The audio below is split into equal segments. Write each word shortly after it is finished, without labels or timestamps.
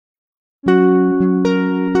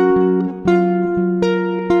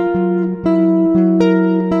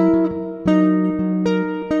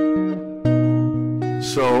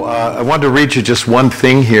I want to read you just one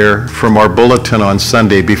thing here from our bulletin on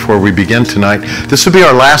Sunday before we begin tonight. This will be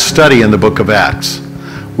our last study in the book of Acts.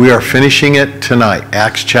 We are finishing it tonight,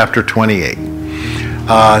 Acts chapter 28.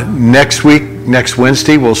 Next week, next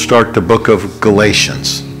Wednesday, we'll start the book of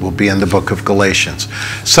Galatians. We'll be in the book of Galatians.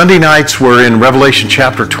 Sunday nights, we're in Revelation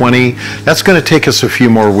chapter 20. That's going to take us a few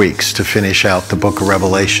more weeks to finish out the book of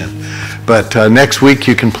Revelation. But next week,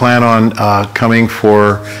 you can plan on coming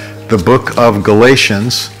for the book of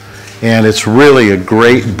Galatians. And it's really a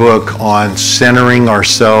great book on centering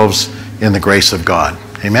ourselves in the grace of God.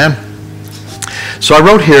 Amen? So I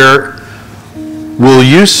wrote here, will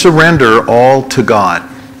you surrender all to God?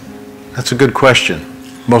 That's a good question.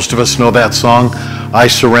 Most of us know that song, I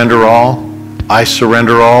surrender all,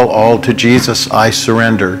 all to Jesus, I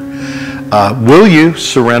surrender. Will you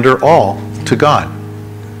surrender all to God?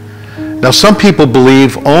 Now, some people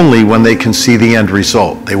believe only when they can see the end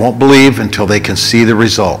result. They won't believe until they can see the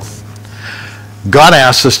result. God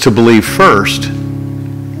asks us to believe first,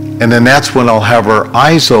 and then that's when I'll have our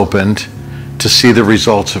eyes opened to see the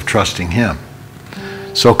results of trusting Him.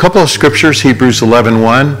 So a couple of scriptures, Hebrews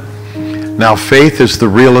 11:1. Now faith is the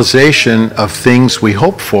realization of things we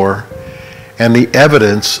hope for and the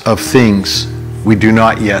evidence of things we do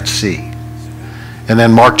not yet see. And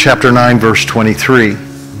then Mark chapter 9, verse 23.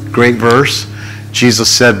 Great verse. Jesus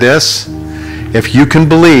said this, if you can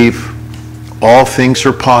believe, all things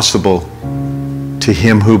are possible to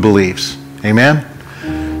him who believes. Amen?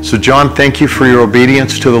 So John, thank you for your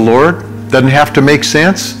obedience to the Lord. Doesn't have to make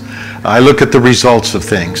sense. I look at the results of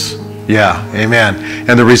things. Yeah, amen.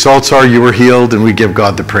 And the results are you were healed, and we give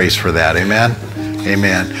God the praise for that. Amen?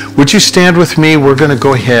 Amen. Would you stand with me? We're going to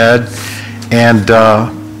go ahead and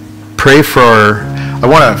pray for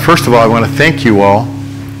first of all, I want to thank you all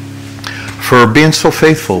for being so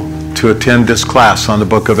faithful to attend this class on the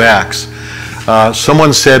book of Acts.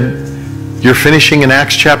 Someone said, you're finishing in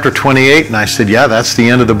Acts chapter 28? And I said, yeah, that's the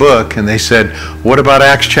end of the book. And they said, what about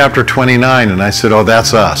Acts chapter 29? And I said, oh,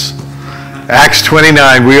 that's us. Acts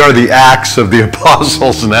 29, we are the Acts of the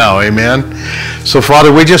Apostles now, amen? So,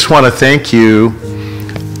 Father, we just want to thank you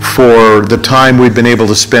for the time we've been able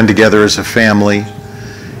to spend together as a family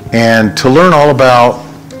and to learn all about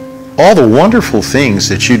all the wonderful things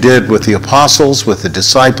that you did with the apostles, with the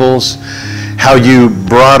disciples, how you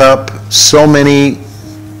brought up so many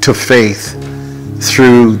to faith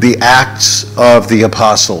through the acts of the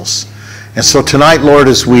apostles. And so tonight, Lord,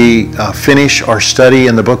 as we finish our study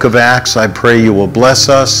in the book of Acts, I pray you will bless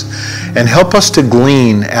us and help us to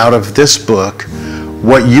glean out of this book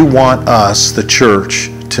what you want us, the church,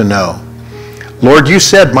 to know. Lord, you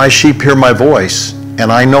said, my sheep hear my voice,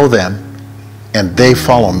 and I know them, and they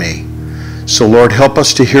follow me. So, Lord, help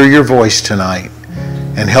us to hear your voice tonight,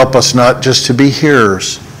 and help us not just to be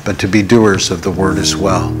hearers, but to be doers of the word as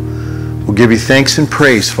well. We'll give you thanks and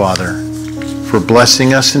praise, Father, for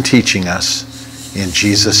blessing us and teaching us in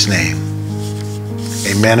Jesus' name.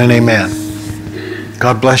 Amen and amen.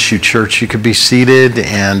 God bless you, church. You could be seated,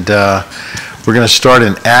 and we're going to start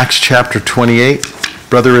in Acts chapter 28.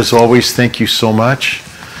 Brother, as always, thank you so much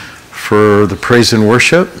for the praise and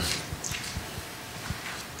worship.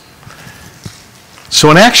 So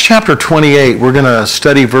in Acts chapter 28, we're going to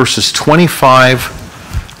study verses 25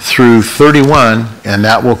 through 31, and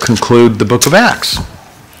that will conclude the book of Acts.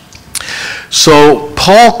 So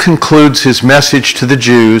Paul concludes his message to the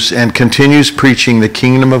Jews and continues preaching the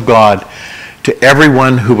kingdom of God to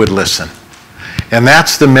everyone who would listen. And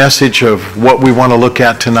that's the message of what we want to look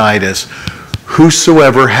at tonight is,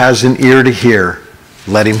 whosoever has an ear to hear,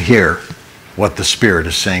 let him hear what the Spirit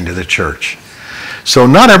is saying to the church. So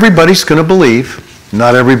not everybody's going to believe,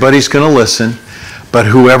 not everybody's going to listen, but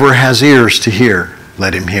whoever has ears to hear,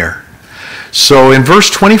 let him hear. So in verse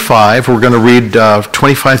 25, we're going to read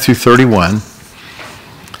 25 through 31.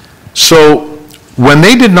 So when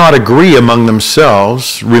they did not agree among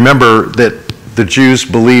themselves, remember that the Jews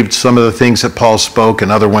believed some of the things that Paul spoke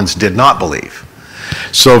and other ones did not believe.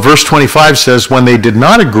 So verse 25 says, when they did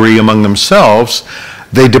not agree among themselves,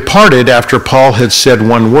 they departed after Paul had said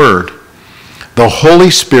one word. The Holy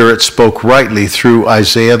Spirit spoke rightly through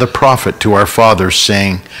Isaiah the prophet to our fathers,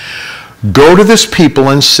 saying, go to this people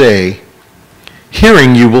and say,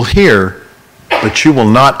 hearing you will hear, but you will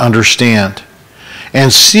not understand.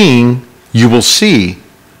 And seeing you will see,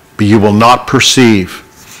 but you will not perceive.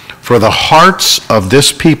 For the hearts of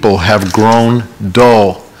this people have grown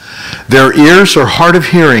dull. Their ears are hard of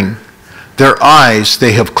hearing, their eyes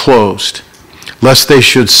they have closed, lest they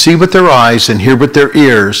should see with their eyes and hear with their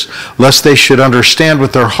ears, lest they should understand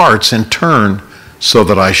with their hearts and turn, so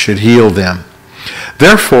that I should heal them.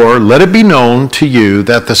 Therefore, let it be known to you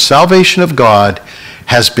that the salvation of God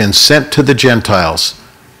has been sent to the Gentiles,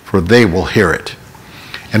 for they will hear it.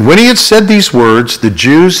 And when he had said these words, the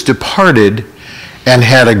Jews departed and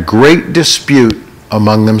had a great dispute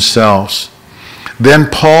among themselves. Then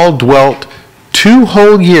Paul dwelt 2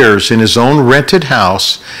 whole years in his own rented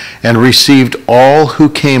house and received all who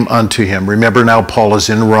came unto him. Remember now, Paul is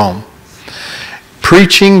in Rome,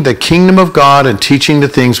 preaching the kingdom of God and teaching the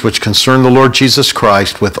things which concern the Lord Jesus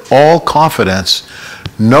Christ with all confidence,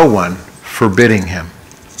 no one forbidding him.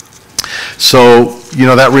 So,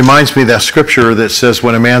 that reminds me of that scripture that says,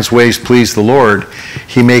 when a man's ways please the Lord,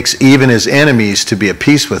 he makes even his enemies to be at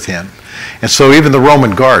peace with him. And so even the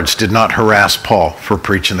Roman guards did not harass Paul for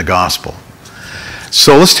preaching the gospel.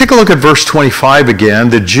 So let's take a look at verse 25 again.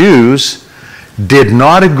 The Jews did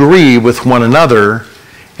not agree with one another,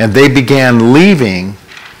 and they began leaving,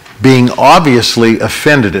 being obviously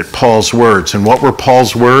offended at Paul's words. And what were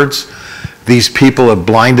Paul's words? These people have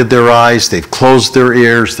blinded their eyes, they've closed their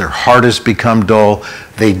ears, their heart has become dull,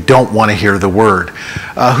 they don't want to hear the word.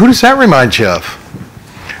 Who does that remind you of?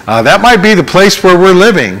 That might be the place where we're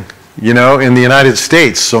living, in the United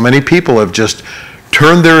States. So many people have just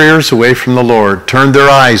turned their ears away from the Lord, turned their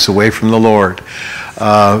eyes away from the Lord.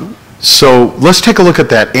 So let's take a look at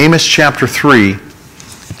that. Amos chapter 3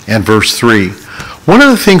 and verse 3. One of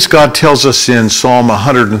the things God tells us in Psalm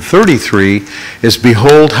 133 is,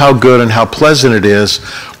 behold how good and how pleasant it is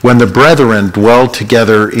when the brethren dwell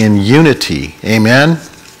together in unity. Amen?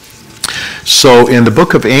 So in the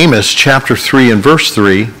book of Amos, chapter 3 and verse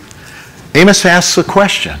 3, Amos asks a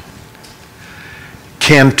question.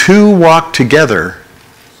 Can 2 walk together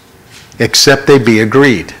except they be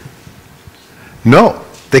agreed? No,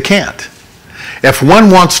 they can't. If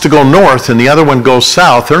one wants to go north and the other one goes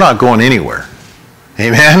south, they're not going anywhere.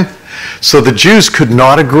 Amen? So the Jews could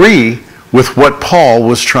not agree with what Paul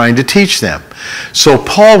was trying to teach them. So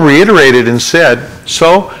Paul reiterated and said,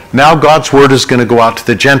 so now God's word is going to go out to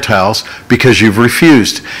the Gentiles because you've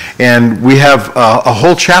refused. And we have a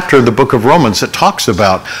whole chapter in the book of Romans that talks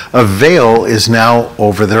about a veil is now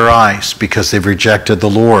over their eyes because they've rejected the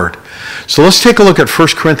Lord. So let's take a look at 1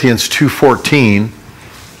 Corinthians 2:14.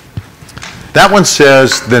 That one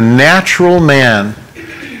says, the natural man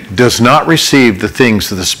does not receive the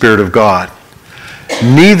things of the Spirit of God.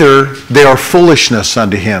 Neither they are foolishness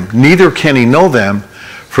unto him. Neither can he know them,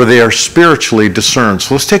 for they are spiritually discerned.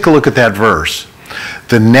 So let's take a look at that verse.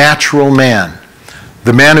 The natural man.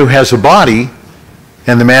 The man who has a body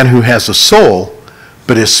and the man who has a soul,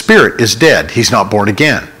 but his spirit is dead. He's not born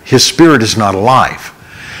again. His spirit is not alive.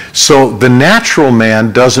 So the natural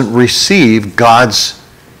man doesn't receive God's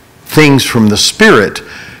things from the Spirit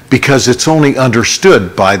because it's only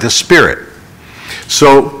understood by the Spirit.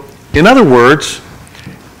 So, in other words,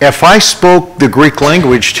 if I spoke the Greek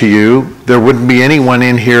language to you, there wouldn't be anyone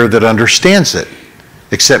in here that understands it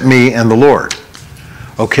except me and the Lord.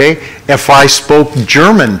 Okay? If I spoke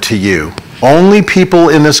German to you, only people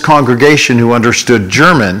in this congregation who understood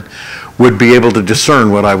German would be able to discern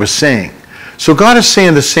what I was saying. So God is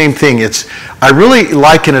saying the same thing. I really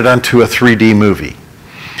liken it unto a 3D movie.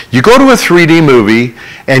 You go to a 3D movie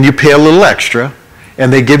and you pay a little extra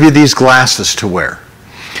and they give you these glasses to wear.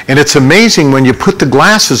 And it's amazing when you put the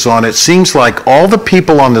glasses on, it seems like all the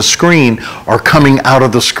people on the screen are coming out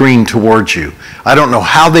of the screen towards you. I don't know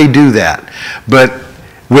how they do that. But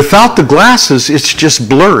without the glasses, it's just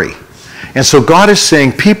blurry. And so God is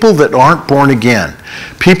saying people that aren't born again,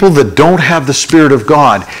 people that don't have the Spirit of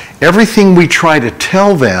God, everything we try to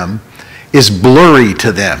tell them is blurry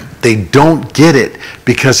to them. They don't get it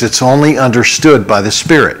because it's only understood by the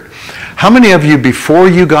Spirit. How many of you, before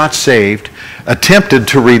you got saved, attempted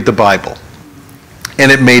to read the Bible?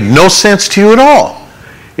 And it made no sense to you at all.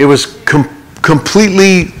 It was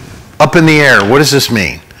completely up in the air. What does this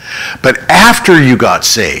mean? But after you got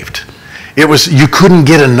saved, you couldn't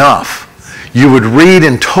get enough. You would read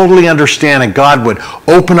and totally understand, and God would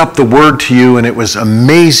open up the Word to you, and it was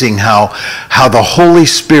amazing how the Holy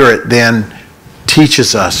Spirit then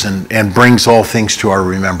teaches us and brings all things to our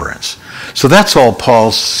remembrance. So that's all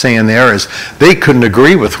Paul's saying there is they couldn't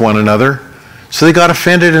agree with one another, so they got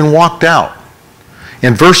offended and walked out.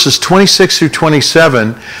 In verses 26 through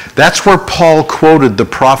 27, that's where Paul quoted the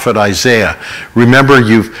prophet Isaiah. Remember,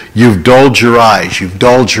 you've dulled your eyes, you've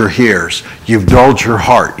dulled your ears, you've dulled your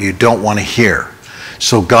heart, you don't want to hear.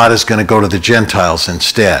 So God is going to go to the Gentiles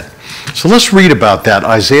instead. So let's read about that.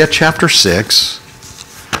 Isaiah chapter 6.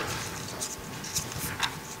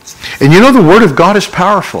 And the Word of God is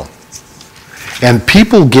powerful. And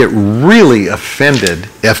people get really offended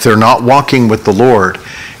if they're not walking with the Lord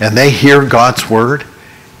and they hear God's Word.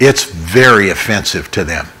 It's very offensive to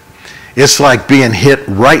them. It's like being hit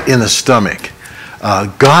right in the stomach.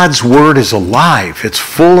 God's word is alive. It's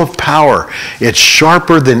full of power. It's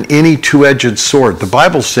sharper than any two-edged sword. The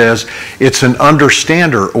Bible says it's an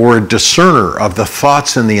understander or a discerner of the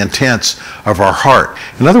thoughts and the intents of our heart.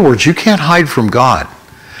 In other words, you can't hide from God.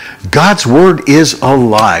 God's word is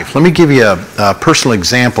alive. Let me give you a personal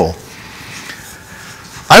example.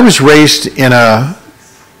 I was raised in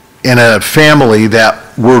a family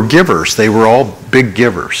that were givers. They were all big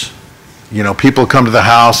givers. You know, people come to the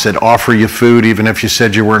house and offer you food, even if you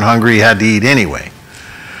said you weren't hungry, you had to eat anyway.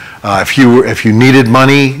 If you needed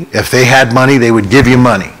money, if they had money, they would give you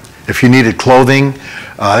money. If you needed clothing,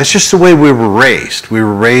 it's just the way we were raised. We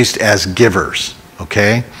were raised as givers,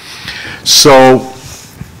 okay? So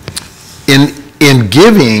in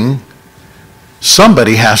giving,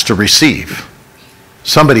 somebody has to receive.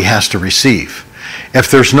 Somebody has to receive. If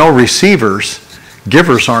there's no receivers,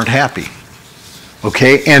 givers aren't happy.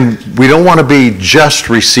 Okay, and we don't want to be just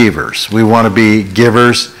receivers. We want to be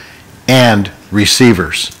givers and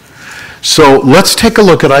receivers. So let's take a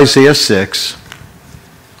look at Isaiah 6.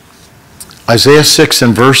 Isaiah 6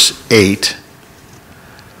 and verse 8.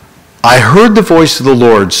 I heard the voice of the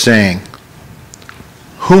Lord saying,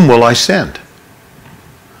 whom will I send?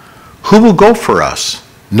 Who will go for us?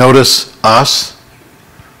 Notice us,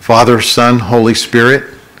 Father, Son, Holy Spirit.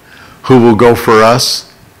 Who will go for us?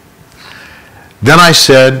 Then I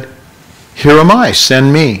said, here am I,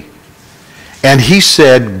 send me. And he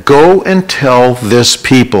said, go and tell this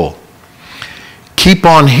people, keep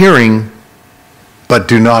on hearing, but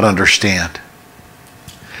do not understand.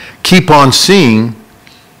 Keep on seeing,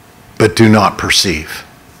 but do not perceive.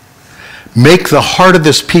 Make the heart of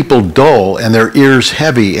this people dull and their ears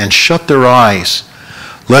heavy, and shut their eyes,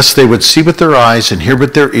 lest they would see with their eyes and hear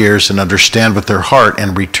with their ears and understand with their heart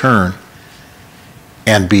and return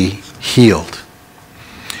and be healed.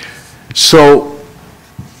 So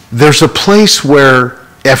there's a place where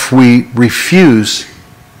if we refuse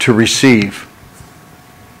to receive,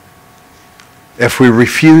 if we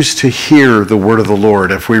refuse to hear the word of the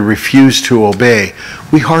Lord, if we refuse to obey,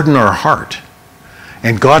 we harden our heart.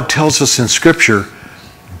 And God tells us in Scripture,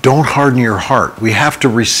 don't harden your heart. We have to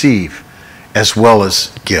receive as well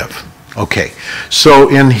as give. Okay, so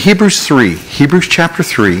in Hebrews chapter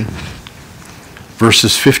 3,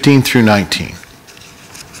 verses 15 through 19.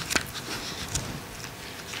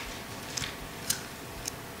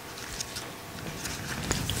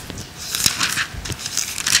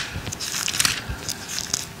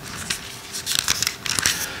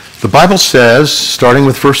 The Bible says, starting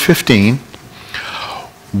with verse 15,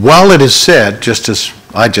 while it is said, just as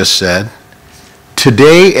I just said,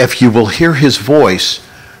 today if you will hear his voice,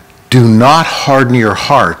 do not harden your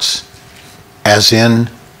hearts as in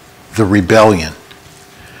the rebellion.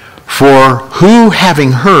 For who,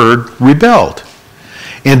 having heard, rebelled?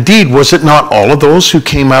 Indeed, was it not all of those who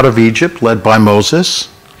came out of Egypt led by Moses?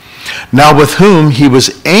 Now with whom he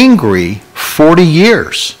was angry 40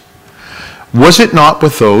 years. Was it not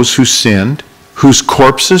with those who sinned, whose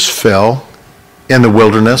corpses fell in the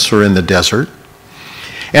wilderness or in the desert?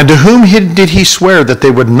 And to whom did he swear that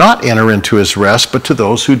they would not enter into his rest, but to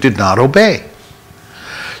those who did not obey?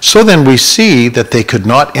 So then we see that they could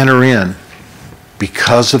not enter in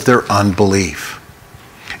because of their unbelief.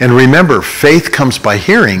 And remember, faith comes by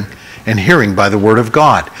hearing, and hearing by the word of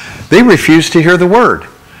God. They refused to hear the word.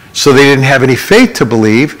 So they didn't have any faith to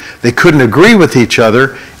believe. They couldn't agree with each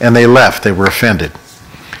other, and they left. They were offended.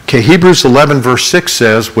 Okay, Hebrews 11 verse 6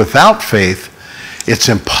 says, without faith, it's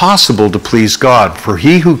impossible to please God. For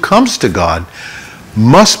he who comes to God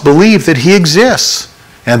must believe that he exists,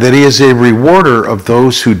 and that he is a rewarder of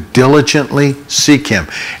those who diligently seek him.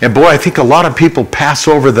 And boy, I think a lot of people pass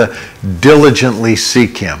over the diligently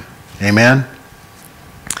seek him. Amen?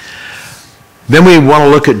 Then we want to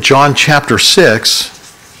look at John chapter 6.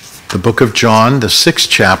 The book of John, the 6th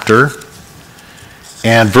chapter,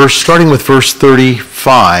 and starting with verse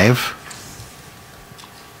 35.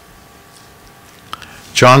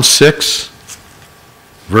 John 6,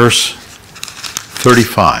 verse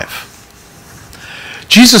 35.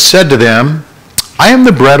 Jesus said to them, I am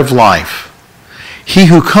the bread of life. He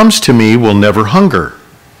who comes to me will never hunger.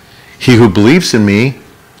 He who believes in me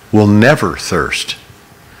will never thirst.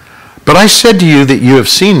 But I said to you that you have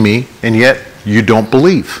seen me, and yet you don't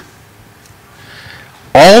believe.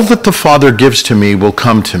 All that the Father gives to me will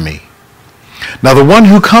come to me. Now the one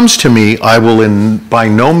who comes to me, I will by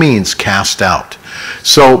no means cast out.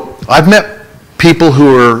 So I've met people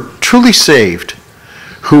who are truly saved,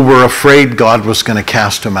 who were afraid God was going to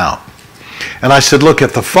cast them out. And I said, look,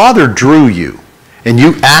 if the Father drew you, and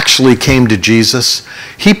you actually came to Jesus,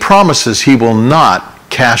 he promises he will not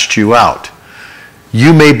cast you out.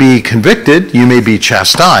 You may be convicted, you may be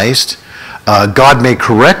chastised, God may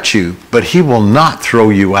correct you, but he will not throw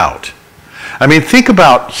you out. I mean, think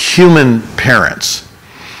about human parents.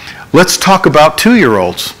 Let's talk about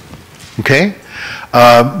 2-year-olds, okay?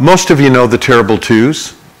 Most of you know the terrible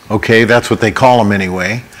twos, okay? That's what they call them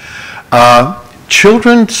anyway.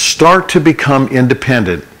 Children start to become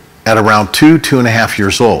independent at around 2.5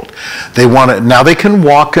 years old. Now they can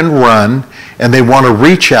walk and run, and they want to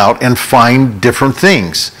reach out and find different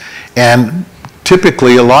things. And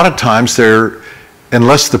typically, a lot of times,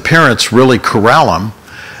 unless the parents really corral them,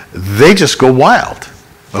 they just go wild.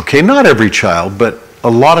 Okay, not every child, but a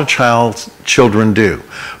lot of children do.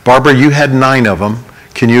 Barbara, you had 9 of them.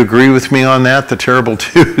 Can you agree with me on that, the terrible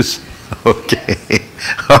twos? Okay,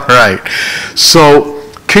 all right. So,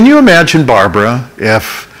 can you imagine Barbara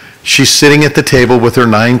if she's sitting at the table with her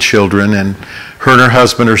 9 children, and her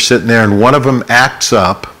husband are sitting there, and one of them acts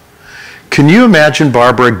up? Can you imagine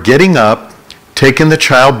Barbara getting up, taking the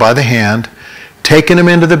child by the hand, taking him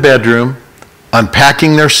into the bedroom,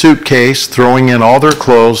 unpacking their suitcase, throwing in all their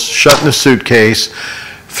clothes, shutting the suitcase,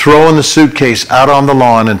 throwing the suitcase out on the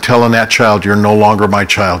lawn, and telling that child, "You're no longer my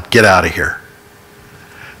child, get out of here"?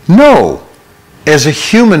 No. As a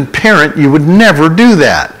human parent, you would never do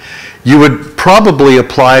that. You would probably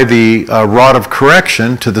apply the rod of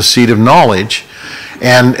correction to the seed of knowledge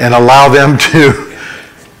and allow them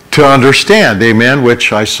to understand, amen,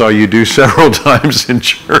 which I saw you do several times in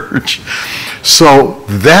church. So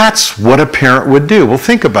that's what a parent would do. Well,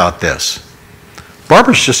 think about this.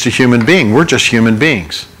 Barbara's just a human being. We're just human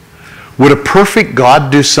beings. Would a perfect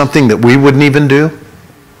God do something that we wouldn't even do?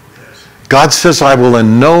 God says, "I will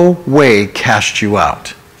in no way cast you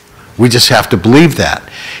out." We just have to believe that.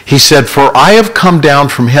 He said, "For I have come down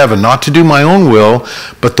from heaven, not to do my own will,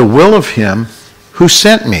 but the will of him who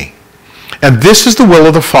sent me. And this is the will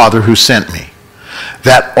of the Father who sent me,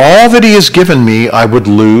 that all that he has given me I would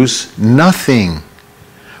lose nothing,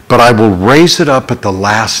 but I will raise it up at the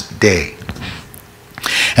last day.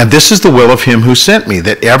 And this is the will of him who sent me,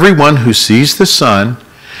 that everyone who sees the Son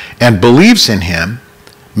and believes in him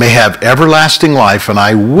may have everlasting life, and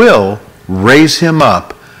I will raise him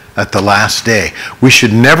up at the last day." We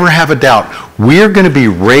should never have a doubt. We are going to be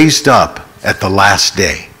raised up at the last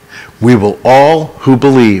day. We will all who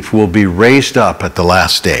believe will be raised up at the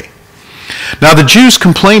last day. Now the Jews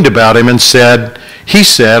complained about him and he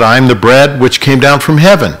said, "I am the bread which came down from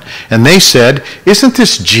heaven." And they said, "Isn't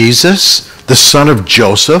this Jesus, the son of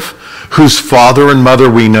Joseph, whose father and mother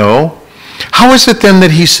we know? How is it then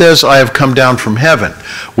that he says, 'I have come down from heaven'?"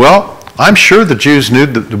 Well, I'm sure the Jews knew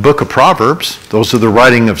the book of Proverbs. Those are the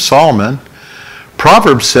writing of Solomon.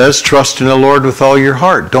 Proverbs says, "Trust in the Lord with all your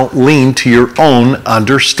heart. Don't lean to your own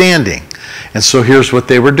understanding." And so here's what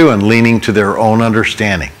they were doing, leaning to their own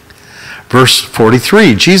understanding. Verse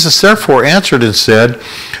 43, Jesus therefore answered and said,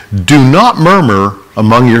 "Do not murmur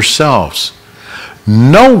among yourselves.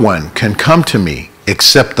 No one can come to me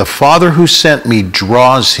except the Father who sent me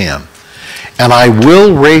draws him, and I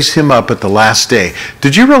will raise him up at the last day."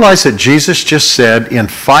 Did you realize that Jesus just said in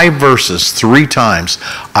 5 verses 3 times,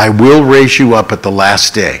 "I will raise you up at the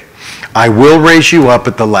last day. I will raise you up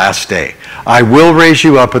at the last day. I will raise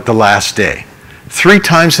you up at the last day." 3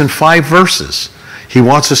 times in 5 verses. He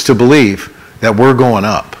wants us to believe that we're going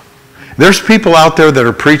up. There's people out there that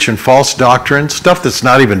are preaching false doctrine, stuff that's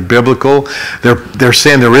not even biblical. They're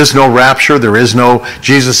saying there is no rapture,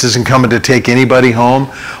 Jesus isn't coming to take anybody home.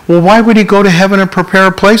 Well, why would he go to heaven and prepare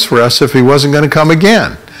a place for us if he wasn't going to come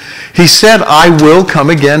again? He said, "I will come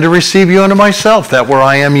again to receive you unto myself, that where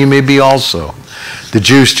I am you may be also." The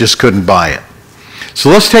Jews just couldn't buy it. So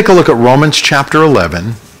let's take a look at Romans chapter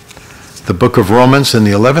 11, the book of Romans in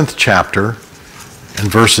the 11th chapter,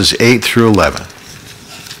 and verses 8 through 11.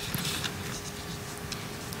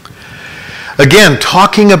 Again,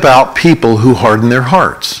 talking about people who harden their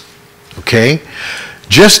hearts. Okay?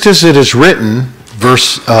 Just as it is written,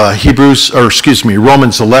 Romans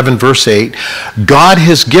 11, verse 8, God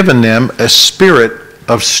has given them a spirit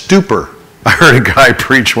of stupor. I heard a guy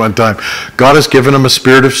preach one time, God has given them a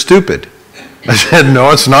spirit of stupid. I said,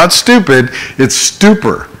 no, it's not stupid, it's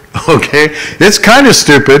stupor. Okay? It's kind of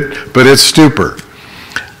stupid, but it's stupor.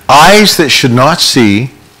 Eyes that should not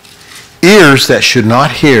see, ears that should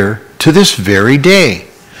not hear, to this very day.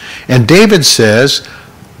 And David says,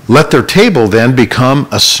 "Let their table then become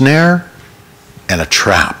a snare and a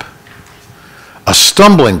trap, a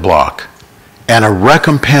stumbling block and a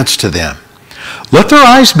recompense to them. Let their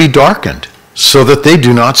eyes be darkened so that they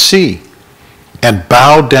do not see, and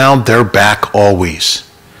bow down their back always.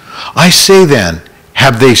 I say then,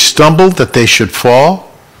 have they stumbled that they should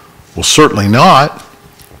fall? Well, certainly not.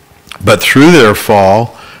 But through their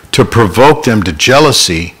fall, to provoke them to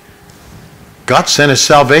jealousy, God sent his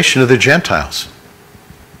salvation to the Gentiles.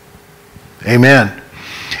 Amen.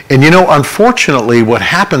 And unfortunately, what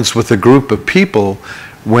happens with a group of people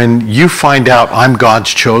when you find out I'm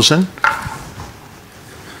God's chosen,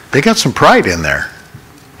 they got some pride in there.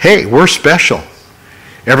 Hey, we're special.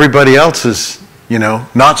 Everybody else is,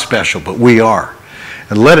 not special, but we are.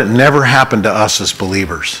 And let it never happen to us as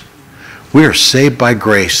believers. We are saved by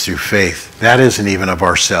grace through faith. That isn't even of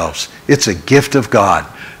ourselves. It's a gift of God,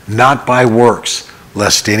 not by works,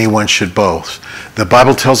 lest anyone should boast. The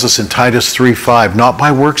Bible tells us in Titus 3:5, not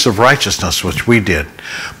by works of righteousness, which we did,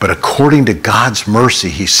 but according to God's mercy,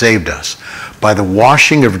 he saved us by the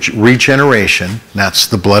washing of regeneration, that's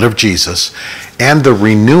the blood of Jesus, and the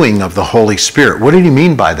renewing of the Holy Spirit. What did he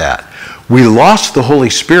mean by that? We lost the Holy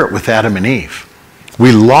Spirit with Adam and Eve.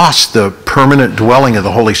 We lost the permanent dwelling of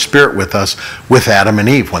the Holy Spirit with us with Adam and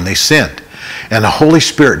Eve when they sinned. And the Holy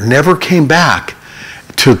Spirit never came back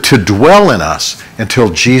to dwell in us until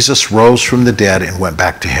Jesus rose from the dead and went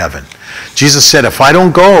back to heaven. Jesus said, if I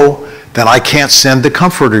don't go, then I can't send the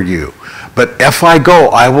Comforter to you. But if I go,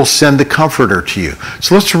 I will send the Comforter to you.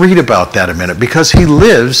 So let's read about that a minute, because he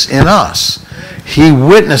lives in us. He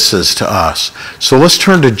witnesses to us. So let's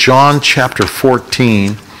turn to John chapter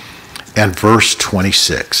 14 and verse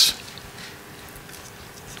 26.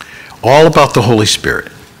 All about the Holy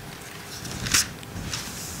Spirit.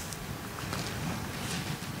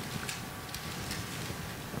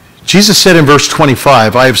 Jesus said in verse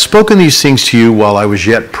 25, I have spoken these things to you while I was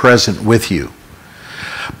yet present with you.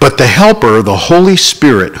 But the Helper, the Holy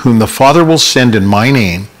Spirit, whom the Father will send in my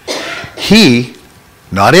name, he,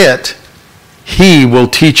 not it, he will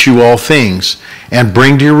teach you all things and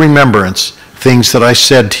bring to your remembrance things that I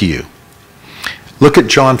said to you. Look at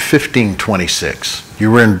John 15:26.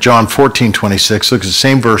 You were in John 14:26. Look at the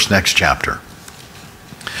same verse next chapter.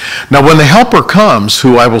 Now when the Helper comes,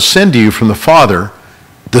 who I will send to you from the Father,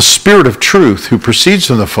 the Spirit of truth who proceeds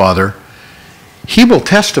from the Father, he will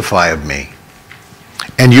testify of me.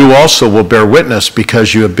 And you also will bear witness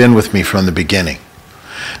because you have been with me from the beginning.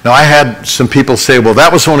 Now I had some people say, well,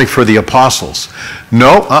 that was only for the apostles.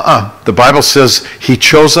 No, The Bible says he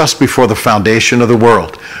chose us before the foundation of the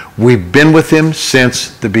world. We've been with him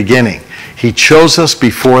since the beginning. He chose us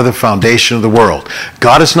before the foundation of the world.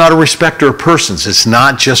 God is not a respecter of persons. It's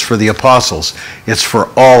not just for the apostles. It's for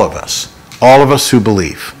all of us who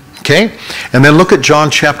believe. Okay? And then look at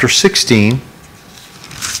John chapter 16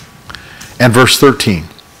 and verse 13.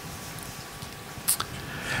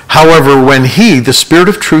 However, when he, the Spirit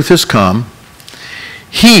of truth, has come,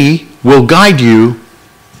 he will guide you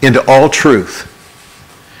into all truth.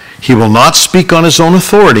 He will not speak on his own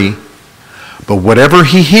authority, but whatever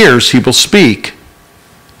he hears, he will speak,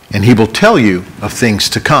 and he will tell you of things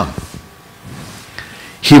to come.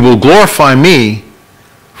 He will glorify me,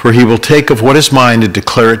 for he will take of what is mine and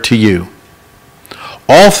declare it to you.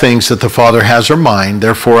 All things that the Father has are mine,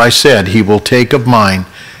 therefore I said, he will take of mine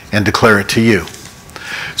and declare it to you.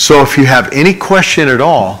 So if you have any question at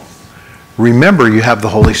all, remember you have the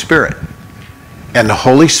Holy Spirit. And the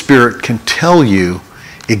Holy Spirit can tell you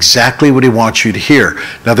exactly what he wants you to hear.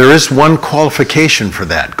 Now there is one qualification for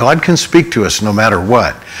that. God can speak to us no matter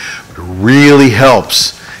what. It really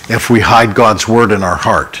helps if we hide God's word in our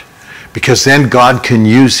heart, because then God can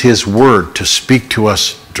use his word to speak to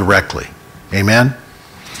us directly. Amen?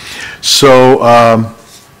 So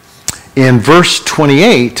in verse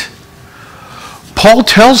 28, Paul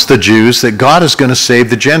tells the Jews that God is going to save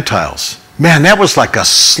the Gentiles. Man, that was like a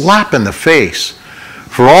slap in the face.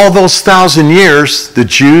 For all those 1,000 years, the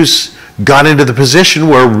Jews got into the position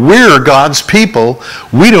where we're God's people.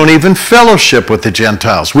 We don't even fellowship with the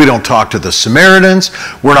Gentiles. We don't talk to the Samaritans.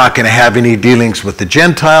 We're not going to have any dealings with the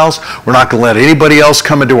Gentiles. We're not going to let anybody else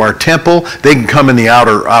come into our temple. They can come in the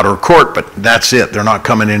outer court, but that's it. They're not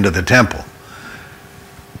coming into the temple.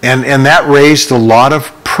 And that raised a lot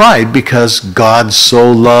of pride because God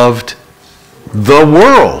so loved the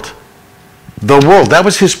world. The world. That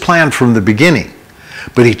was his plan from the beginning.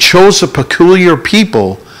 But he chose a peculiar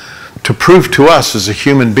people to prove to us as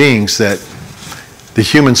human beings that the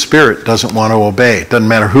human spirit doesn't want to obey. It doesn't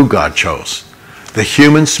matter who God chose. The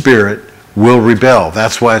human spirit will rebel.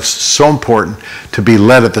 That's why it's so important to be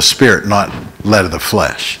led of the Spirit, not led of the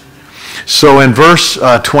flesh. So in verse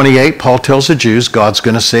 28, Paul tells the Jews God's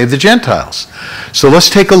going to save the Gentiles. So let's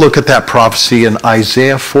take a look at that prophecy in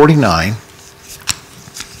Isaiah 49.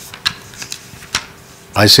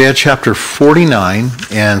 Isaiah chapter 49,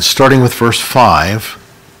 and starting with verse 5.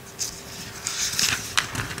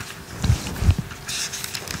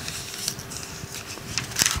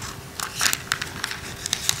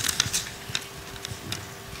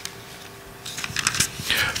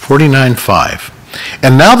 49:5.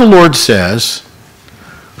 And now the Lord says,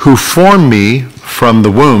 who formed me from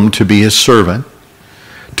the womb to be his servant,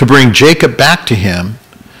 to bring Jacob back to him,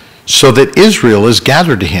 so that Israel is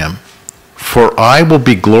gathered to him. For I will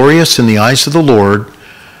be glorious in the eyes of the Lord.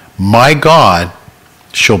 My God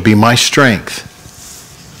shall be my strength.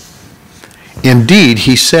 Indeed,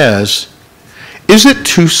 he says, is it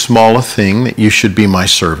too small a thing that you should be my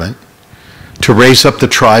servant, to raise up the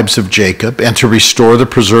tribes of Jacob and to restore the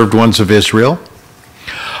preserved ones of Israel?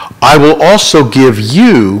 I will also give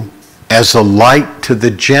you as a light to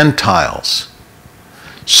the Gentiles,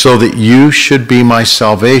 so that you should be my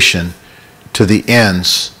salvation to the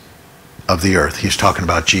ends of the earth. He's talking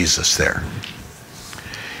about Jesus there.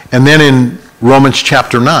 And then in Romans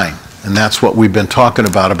chapter 9, and that's what we've been talking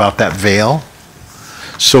about that veil.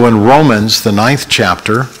 So in Romans, the 9th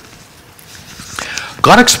chapter,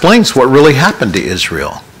 God explains what really happened to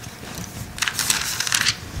Israel.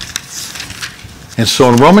 And so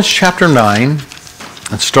in Romans chapter 9,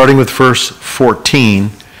 and starting with verse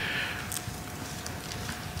 14,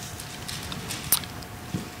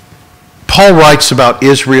 Paul writes about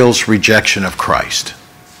Israel's rejection of Christ.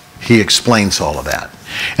 He explains all of that.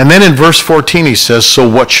 And then in verse 14 he says, so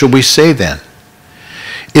what shall we say then?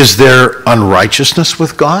 Is there unrighteousness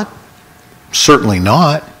with God? Certainly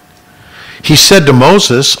not. He said to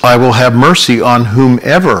Moses, I will have mercy on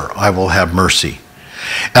whomever I will have mercy,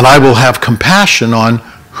 and I will have compassion on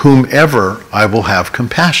whomever I will have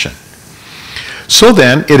compassion. So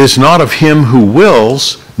then, it is not of him who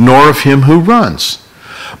wills, nor of him who runs,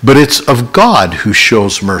 but it's of God who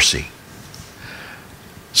shows mercy.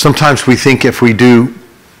 Sometimes we think if we do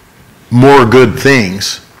more good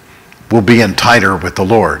things, we'll be in tighter with the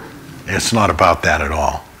Lord. It's not about that at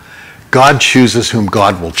all. God chooses whom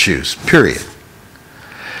God will choose, period.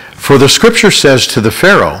 For the scripture says to the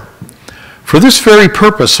Pharaoh, for this very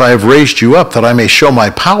purpose I have raised you up, that I may show my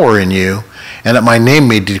power in you, and that my name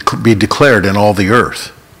may be declared in all the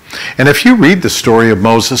earth. And if you read the story of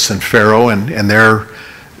Moses and Pharaoh and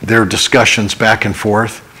their discussions back and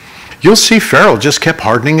forth, you'll see Pharaoh just kept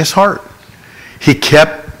hardening his heart. He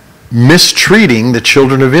kept mistreating the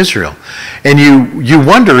children of Israel. And you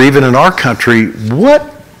wonder, even in our country, what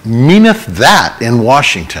meaneth that in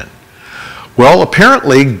Washington? Well,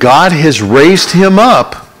 apparently God has raised him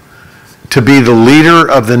up to be the leader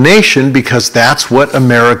of the nation, because that's what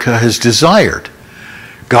America has desired.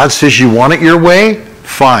 God says, you want it your way?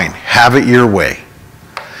 Fine, have it your way.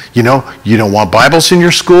 You know, you don't want Bibles in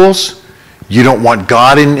your schools. You don't want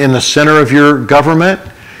God in the center of your government.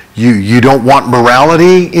 You don't want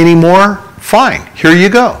morality anymore. Fine, here you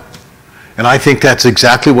go. And I think that's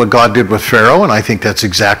exactly what God did with Pharaoh, and I think that's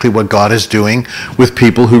exactly what God is doing with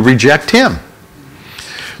people who reject him.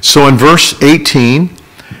 So in verse 18,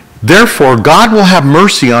 therefore God will have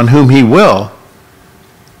mercy on whom he will,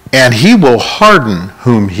 and he will harden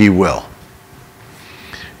whom he will.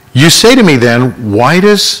 You say to me then, why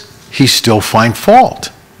does he still find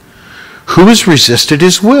fault? Who has resisted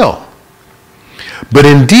his will? But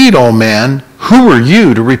indeed, O man, who are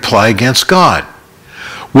you to reply against God?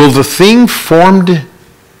 Will the thing formed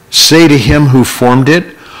say to him who formed it,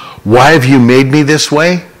 why have you made me this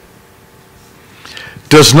way?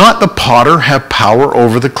 Does not the potter have power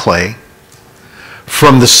over the clay,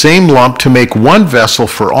 from the same lump to make one vessel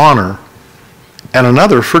for honor and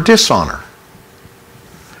another for dishonor?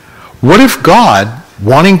 What if God,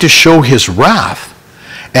 wanting to show his wrath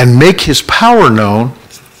and make his power known,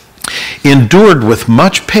 endured with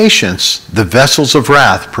much patience the vessels of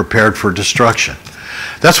wrath prepared for destruction?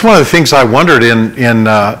 That's one of the things I wondered in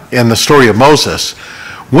the story of Moses.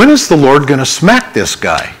 When is the Lord going to smack this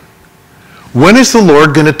guy? When is the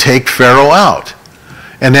Lord going to take Pharaoh out?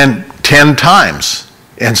 And then 10 times,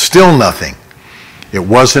 and still nothing. It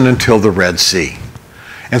wasn't until the Red Sea.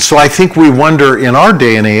 And so I think we wonder in our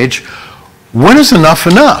day and age, when is enough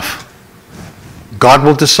enough? God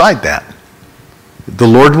will decide that. The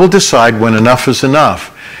Lord will decide when enough is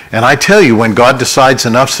enough. And I tell you, when God decides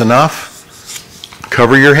enough's enough,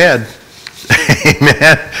 cover your head.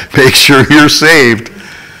 Amen. Make sure you're saved.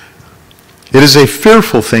 It is a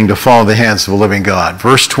fearful thing to fall in the hands of a living God.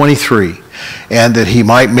 Verse 23, and that he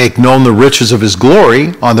might make known the riches of his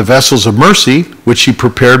glory on the vessels of mercy, which he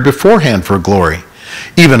prepared beforehand for glory.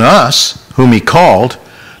 Even us, whom he called,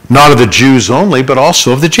 not of the Jews only, but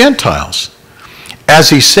also of the Gentiles. As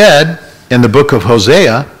he said in the book of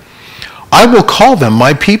Hosea, I will call them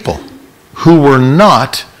my people, who were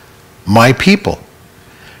not my people,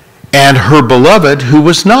 and her beloved, who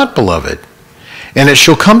was not beloved. And it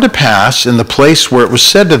shall come to pass in the place where it was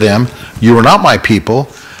said to them, you are not my people,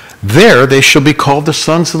 There they shall be called the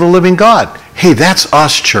sons of the living God. Hey, that's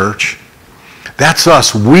us, church. That's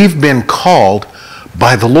us. We've been called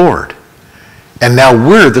by the Lord. And now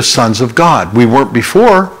we're the sons of God. We weren't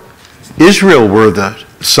before. Israel were the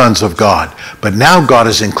sons of God. But now God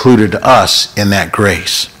has included us in that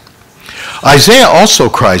grace. Isaiah also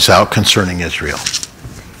cries out concerning Israel.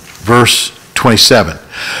 Verse 27.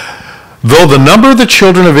 Though the number of the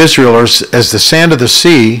children of Israel is as the sand of the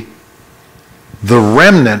sea, the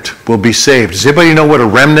remnant will be saved. Does anybody know what a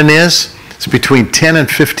remnant is? It's between 10 and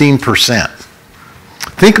 15%.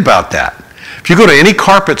 Think about that. If you go to any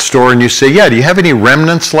carpet store and you say, yeah, do you have any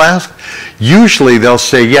remnants left? Usually they'll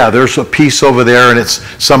say, yeah, there's a piece over there and it's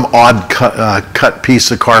some odd cut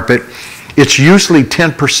piece of carpet. It's usually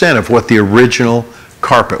 10% of what the original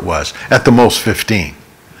carpet was, at the most 15.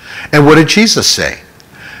 And what did Jesus say?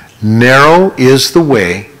 Narrow is the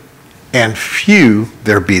way, and few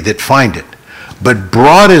there be that find it. But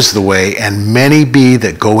broad is the way, and many be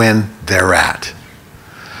that go in thereat.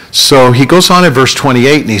 So he goes on in verse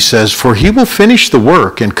 28 and he says, for he will finish the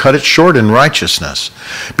work and cut it short in righteousness,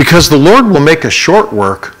 because the Lord will make a short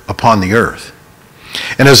work upon the earth.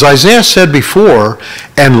 And as Isaiah said before,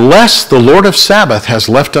 unless the Lord of Sabaoth has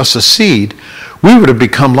left us a seed, we would have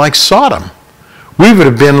become like Sodom. We would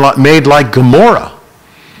have been made like Gomorrah.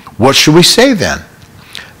 What should we say then?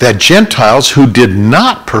 That Gentiles who did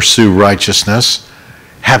not pursue righteousness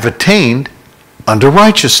have attained unto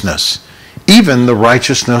righteousness, even the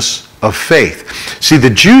righteousness of faith. See, the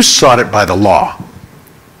Jews sought it by the law.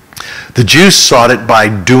 The Jews sought it by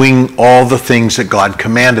doing all the things that God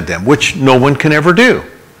commanded them, which no one can ever do.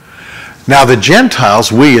 Now the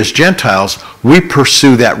Gentiles, we as Gentiles, we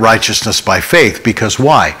pursue that righteousness by faith, because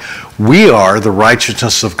why? We are the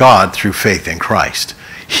righteousness of God through faith in Christ.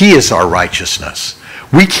 He is our righteousness.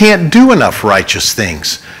 We can't do enough righteous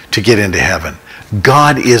things to get into heaven.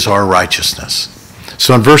 God is our righteousness.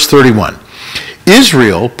 So in verse 31,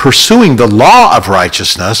 Israel, pursuing the law of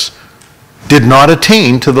righteousness, did not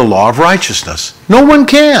attain to the law of righteousness. No one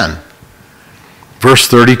can. Verse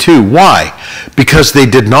 32, why? Because they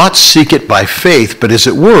did not seek it by faith, but as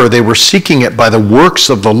it were, they were seeking it by the works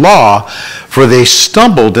of the law, for they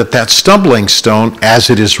stumbled at that stumbling stone,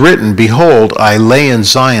 as it is written, behold, I lay in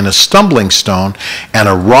Zion a stumbling stone and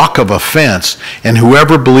a rock of offense, and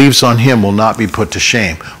whoever believes on him will not be put to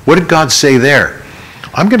shame. What did God say there?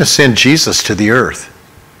 I'm going to send Jesus to the earth,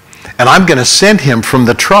 and I'm going to send him from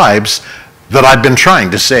the tribes that I've been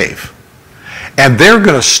trying to save. And they're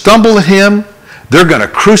going to stumble at him, they're going to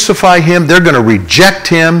crucify him, they're going to reject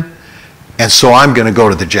him, and so I'm going to go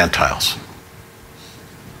to the Gentiles.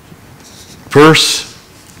 Verse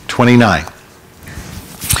 29.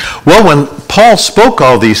 Well, when Paul spoke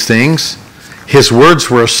all these things, his words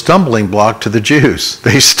were a stumbling block to the Jews.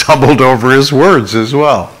 They stumbled over his words as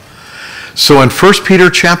well. So in 1 Peter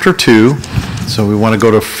chapter 2, so we want to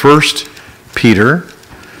go to 1 Peter,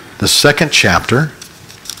 the second chapter.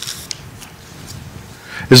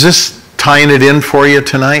 Is this tying it in for you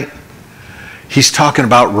tonight? He's talking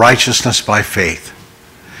about righteousness by faith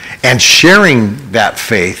and sharing that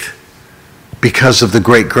faith because of the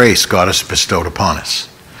great grace God has bestowed upon us.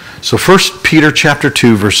 So 1 Peter chapter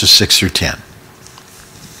 2, verses 6 through 10.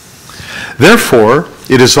 Therefore,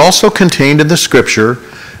 it is also contained in the scripture,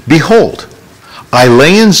 behold, I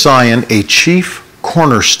lay in Zion a chief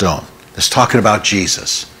cornerstone. It's talking about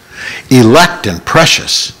Jesus, elect and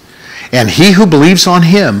precious, and he who believes on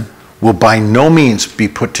him will by no means be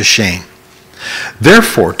put to shame.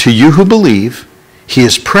 Therefore, to you who believe, he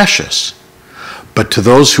is precious. But to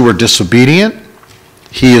those who are disobedient,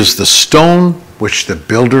 he is the stone which the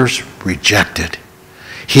builders rejected.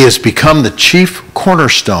 He has become the chief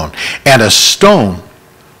cornerstone, and a stone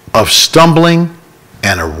of stumbling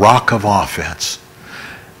and a rock of offense.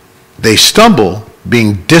 They stumble,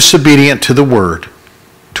 being disobedient to the word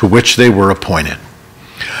to which they were appointed.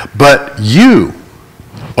 But you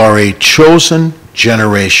are a chosen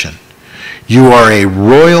generation. You are a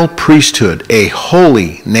royal priesthood, a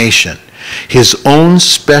holy nation, his own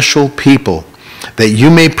special people, that you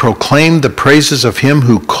may proclaim the praises of him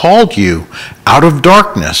who called you out of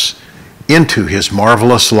darkness into his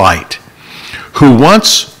marvelous light, who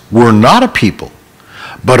once were not a people,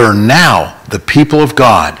 but are now the people of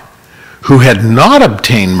God, who had not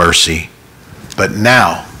obtained mercy, but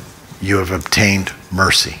now you have obtained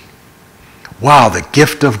mercy. Wow, the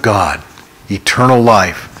gift of God, eternal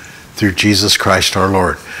life through Jesus Christ our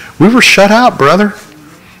Lord. We were shut out, brother.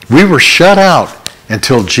 We were shut out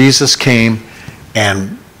until Jesus came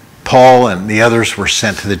and Paul and the others were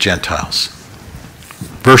sent to the Gentiles.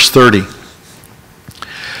 Verse 30.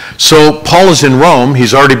 So Paul is in Rome.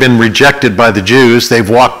 He's already been rejected by the Jews. They've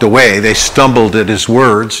walked away. They stumbled at his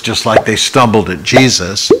words, just like they stumbled at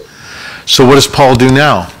Jesus. So what does Paul do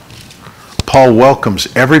now? Paul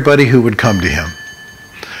welcomes everybody who would come to him.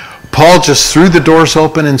 Paul just threw the doors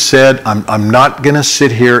open and said, I'm not going to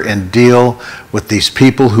sit here and deal with these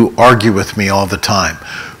people who argue with me all the time.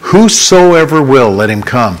 Whosoever will, let him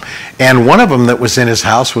come. And one of them that was in his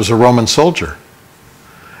house was a Roman soldier.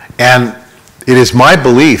 And it is my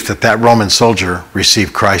belief that that Roman soldier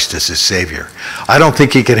received Christ as his Savior. I don't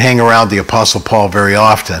think he could hang around the Apostle Paul very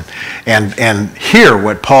often and hear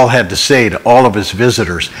what Paul had to say to all of his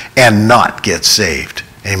visitors and not get saved.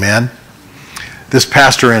 Amen? This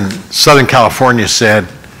pastor in Southern California said,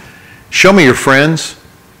 show me your friends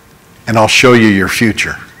and I'll show you your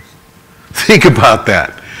future. Think about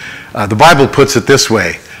that. The Bible puts it this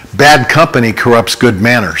way, bad company corrupts good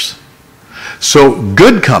manners. So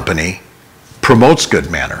good company promotes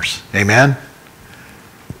good manners. Amen?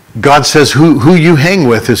 God says who you hang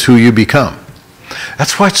with is who you become.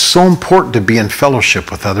 That's why it's so important to be in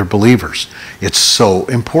fellowship with other believers. It's so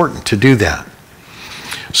important to do that.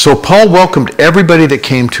 So Paul welcomed everybody that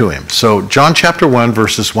came to him. So John chapter 1,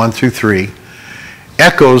 verses 1 through 3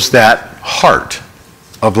 echoes that heart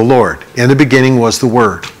of the Lord. In the beginning was the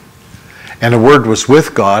Word. And the Word was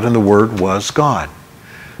with God, and the Word was God.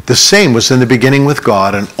 The same was in the beginning with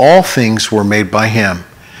God, and all things were made by him.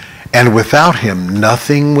 And without him,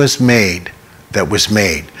 nothing was made that was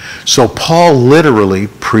made. So Paul literally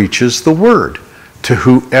preaches the Word to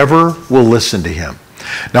whoever will listen to him.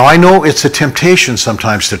 Now, I know it's a temptation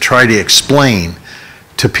sometimes to try to explain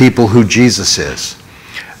to people who Jesus is.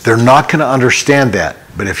 They're not going to understand that.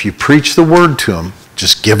 But if you preach the Word to them,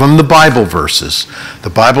 just give them the Bible verses. The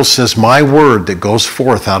Bible says, my word that goes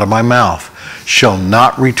forth out of my mouth shall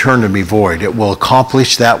not return to me void. It will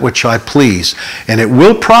accomplish that which I please, and it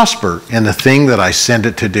will prosper in the thing that I send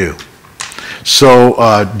it to do.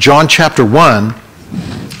 So John chapter 1,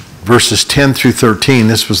 verses 10 through 13,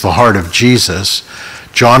 this was the heart of Jesus.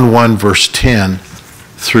 John 1, verse 10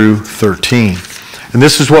 through 13. And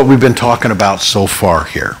this is what we've been talking about so far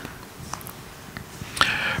here.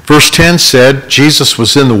 Verse 10 said, Jesus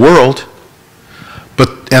was in the world,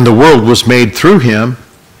 and the world was made through him,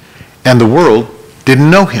 and the world didn't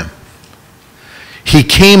know him. He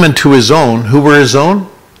came into his own. Who were his own?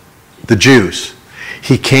 The Jews.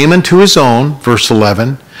 He came into his own, verse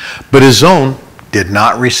 11, but his own did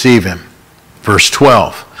not receive him. Verse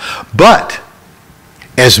 12. But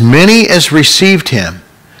as many as received him,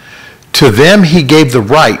 to them he gave the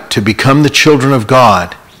right to become the children of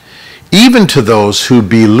God, even to those who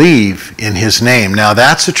believe in his name. Now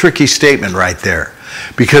that's a tricky statement right there,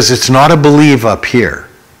 because it's not a believe up here.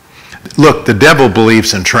 Look, the devil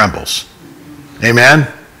believes and trembles.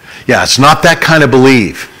 Amen? Yeah, it's not that kind of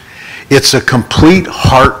believe. It's a complete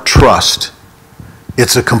heart trust.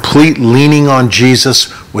 It's a complete leaning on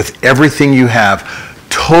Jesus with everything you have,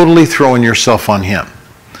 totally throwing yourself on him.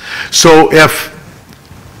 So if,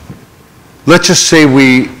 let's just say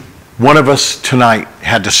one of us tonight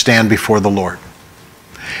had to stand before the Lord.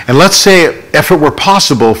 And let's say if it were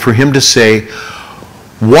possible for him to say,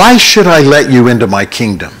 why should I let you into my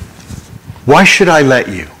kingdom? Why should I let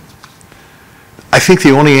you? I think the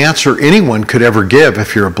only answer anyone could ever give,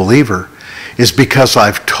 if you're a believer, is because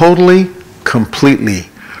I've totally, completely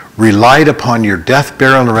relied upon your death,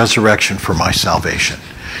 burial, and resurrection for my salvation.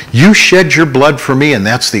 You shed your blood for me, and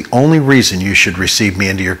that's the only reason you should receive me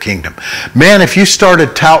into your kingdom. Man, if you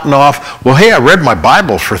started touting off, well, hey, I read my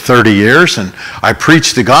Bible for 30 years, and I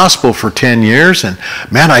preached the gospel for 10 years, and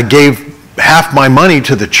man, I gave half my money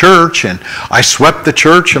to the church, and I swept the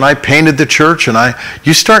church, and I painted the church, and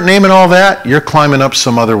you start naming all that, you're climbing up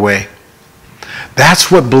some other way. That's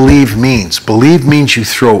what believe means. Believe means you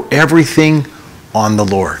throw everything on the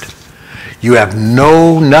Lord. You have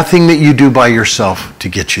nothing that you do by yourself to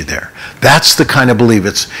get you there. That's the kind of belief.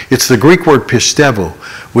 It's the Greek word pistevo,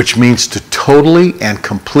 which means to totally and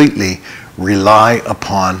completely rely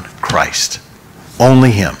upon Christ. Only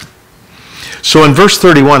him. So in verse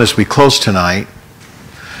 31, as we close tonight,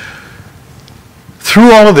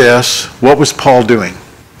 through all of this, what was Paul doing?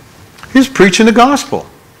 He was preaching the gospel.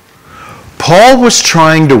 Paul was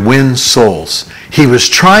trying to win souls. He was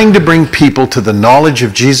trying to bring people to the knowledge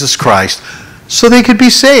of Jesus Christ so they could be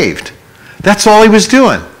saved. That's all he was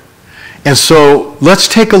doing. And so let's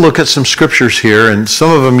take a look at some scriptures here, and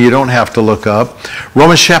some of them you don't have to look up.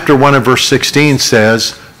 Romans chapter 1 and verse 16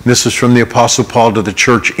 says, this is from the Apostle Paul to the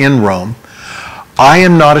church in Rome, I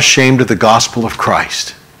am not ashamed of the gospel of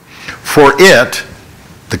Christ, for it,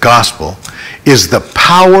 the gospel, is the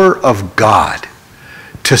power of God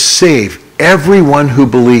to save everyone who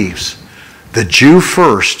believes, the Jew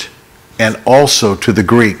first, and also to the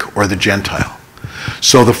Greek or the Gentile.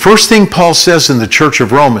 So the first thing Paul says in the church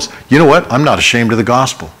of Rome is, you know what? I'm not ashamed of the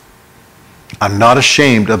gospel. I'm not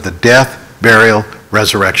ashamed of the death, burial,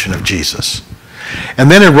 resurrection of Jesus.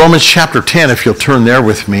 And then in Romans chapter 10, if you'll turn there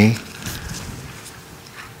with me,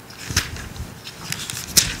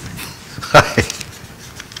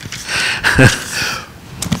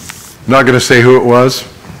 not going to say who it was,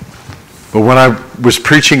 but when I was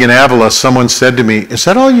preaching in Avila, someone said to me, is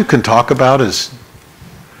that all you can talk about is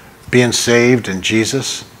being saved and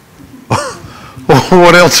Jesus?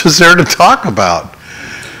 What else is there to talk about?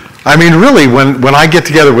 I mean, really, when I get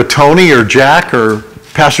together with Tony or Jack or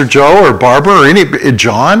Pastor Joe or Barbara or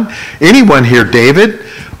John, anyone here, David,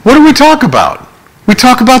 what do we talk about? We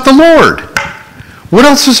talk about the Lord. What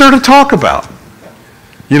else is there to talk about?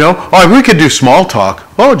 You know, oh, we could do small talk.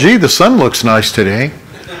 Oh, gee, the sun looks nice today.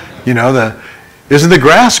 You know, isn't the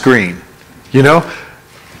grass green? You know,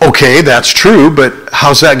 okay, that's true, but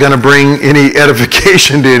how's that going to bring any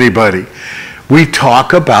edification to anybody? We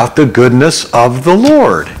talk about the goodness of the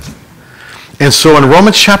Lord. And so in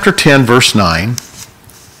Romans chapter 10, verse 9,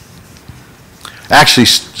 actually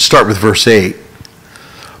start with verse 8,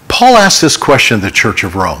 Paul asks this question to the church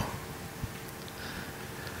of Rome.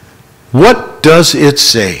 What does it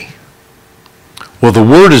say? Well, the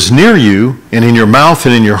word is near you and in your mouth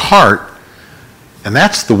and in your heart, and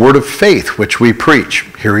that's the word of faith which we preach.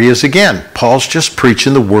 Here he is again. Paul's just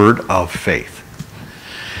preaching the word of faith.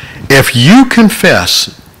 If you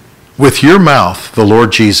confess with your mouth the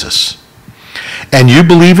Lord Jesus, and you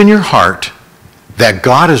believe in your heart that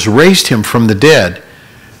God has raised him from the dead,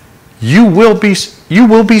 you will be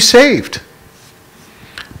saved.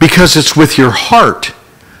 Because it's with your heart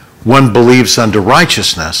one believes unto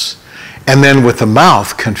righteousness, and then with the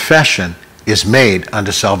mouth confession is made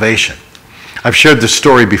unto salvation. I've shared this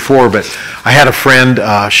story before, but I had a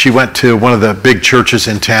friend, she went to one of the big churches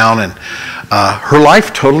in town, and her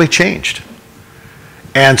life totally changed.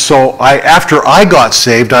 And so after I got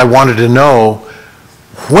saved, I wanted to know,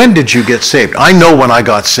 when did you get saved? I know when I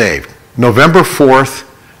got saved. November 4th,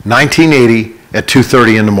 1980 at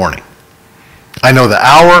 2:30 in the morning. I know the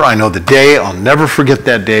hour, I know the day, I'll never forget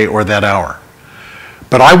that day or that hour.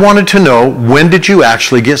 But I wanted to know, when did you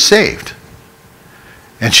actually get saved?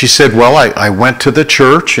 And she said, well, I went to the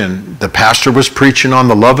church and the pastor was preaching on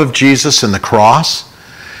the love of Jesus and the cross.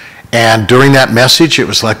 And during that message, it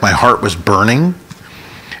was like my heart was burning.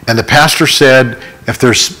 And the pastor said, if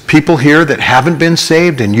there's people here that haven't been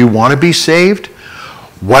saved and you want to be saved,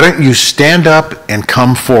 why don't you stand up and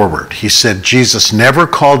come forward? He said Jesus never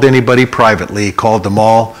called anybody privately, he called them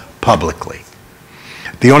all publicly.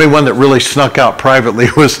 The only one that really snuck out privately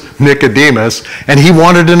was Nicodemus, and he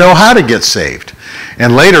wanted to know how to get saved.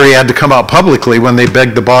 And later he had to come out publicly when they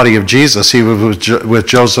begged the body of Jesus. He was with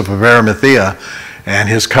Joseph of Arimathea, and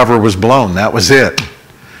his cover was blown. That was it.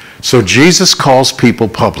 So Jesus calls people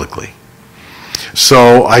publicly.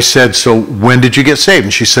 So I said, so when did you get saved?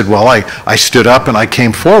 And she said, well, I stood up and I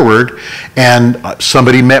came forward, and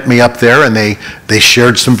somebody met me up there, and they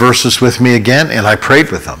shared some verses with me again, and I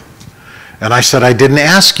prayed with them. And I said, I didn't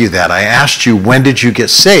ask you that. I asked you, when did you get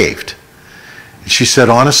saved? And she said,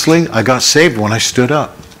 honestly, I got saved when I stood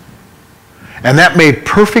up. And that made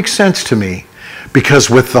perfect sense to me, because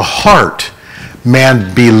with the heart,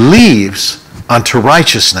 man believes unto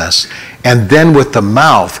righteousness, and then with the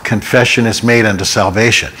mouth, confession is made unto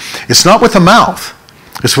salvation. It's not with the mouth,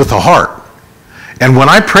 it's with the heart. And when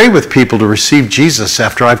I pray with people to receive Jesus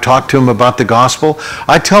after I've talked to them about the gospel,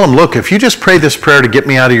 I tell them, look, if you just pray this prayer to get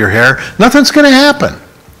me out of your hair, nothing's going to happen.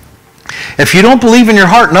 If you don't believe in your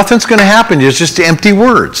heart, nothing's going to happen. It's just empty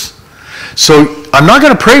words. So I'm not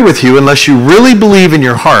going to pray with you unless you really believe in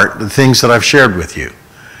your heart the things that I've shared with you.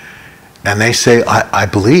 And they say, I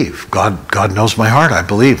believe. God knows my heart. I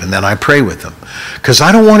believe. And then I pray with them. Because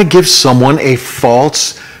I don't want to give someone a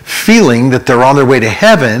false feeling that they're on their way to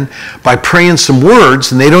heaven by praying some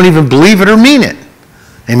words and they don't even believe it or mean it.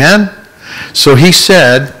 Amen? So he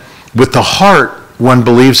said, with the heart one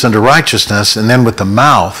believes unto righteousness, and then with the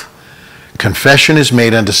mouth confession is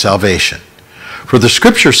made unto salvation. For the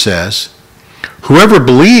scripture says, whoever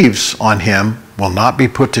believes on him will not be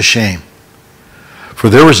put to shame. For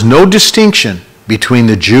there is no distinction between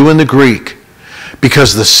the Jew and the Greek,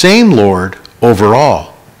 because the same Lord over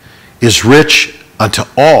all is rich unto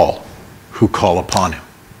all who call upon him.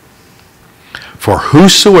 For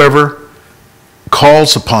whosoever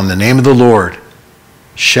calls upon the name of the Lord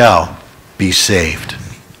shall be saved.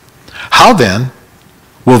 How then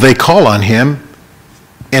will they call on him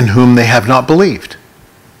in whom they have not believed?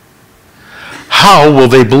 how will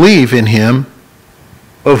they believe in him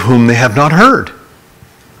of whom they have not heard?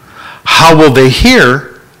 How will they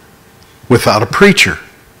hear without a preacher?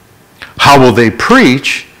 How will they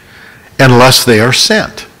preach unless they are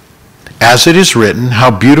sent? As it is written,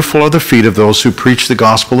 how beautiful are the feet of those who preach the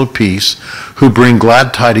gospel of peace, who bring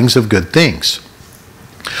glad tidings of good things.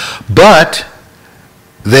 But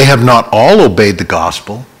they have not all obeyed the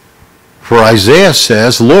gospel. For Isaiah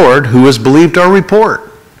says, Lord, who has believed our report?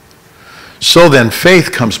 So then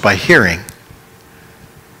faith comes by hearing,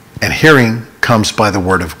 and hearing comes by the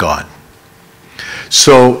word of God.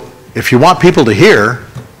 So if you want people to hear,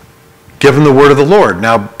 give them the word of the Lord.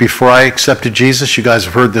 Now, before I accepted Jesus, you guys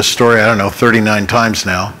have heard this story, 39 times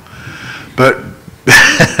now. But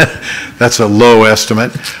that's a low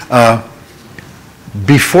estimate.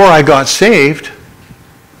 Before I got saved,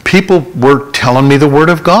 people were telling me the word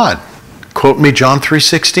of God. Quote me John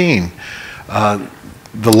 3:16.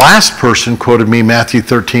 The last person quoted me Matthew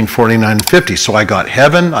 13:49 and 50. So I got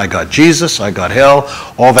heaven, I got Jesus, I got hell,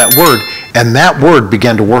 all that word. And that word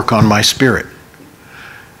began to work on my spirit.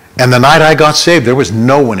 And the night I got saved, there was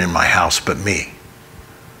no one in my house but me.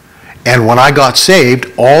 And when I got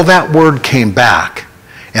saved, all that word came back,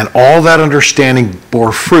 and all that understanding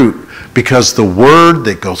bore fruit, because the word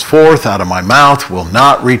that goes forth out of my mouth will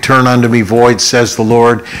not return unto me void, says the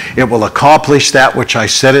Lord. It will accomplish that which I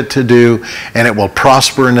set it to do, and it will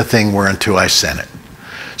prosper in the thing whereunto I sent it.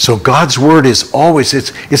 So God's word is always,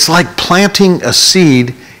 it's like planting a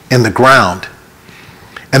seed in the ground.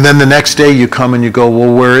 And then the next day you come and you go,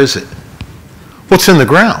 well, where is it? What's in the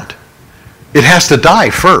ground? It has to die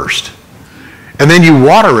first. And then you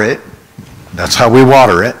water it. That's how we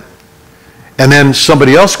water it. And then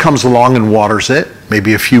somebody else comes along and waters it,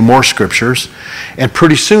 maybe a few more scriptures, and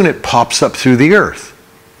pretty soon it pops up through the earth.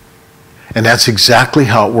 And that's exactly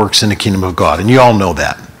how it works in the kingdom of God. And you all know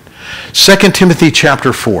that. 2 Timothy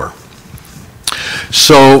chapter 4.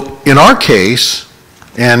 So in our case,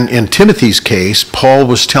 and in Timothy's case, Paul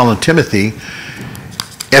was telling Timothy,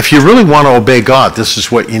 if you really want to obey God, this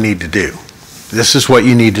is what you need to do. This is what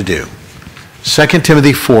you need to do. 2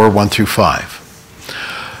 Timothy 4, 1 through 5.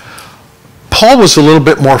 Paul was a little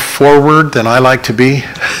bit more forward than I like to be.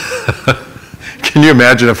 Can you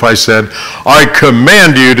imagine if I said, I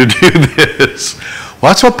command you to do this?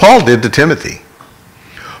 Well, that's what Paul did to Timothy.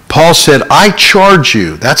 Paul said, I charge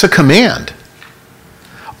you. That's a command.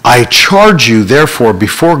 I charge you, therefore,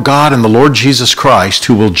 before God and the Lord Jesus Christ,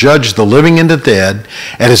 who will judge the living and the dead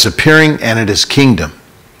at his appearing and at his kingdom.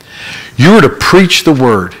 You are to preach the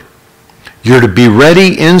word. You're to be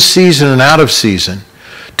ready in season and out of season,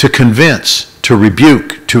 to convince, to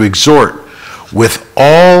rebuke, to exhort, with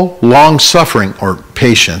all long-suffering or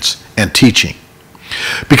patience and teaching.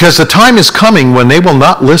 Because the time is coming when they will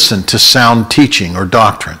not listen to sound teaching or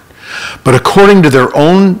doctrine, but according to their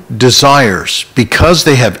own desires, because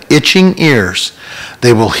they have itching ears,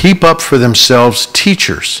 they will heap up for themselves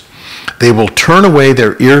teachers. They will turn away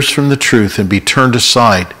their ears from the truth and be turned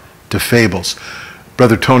aside to fables.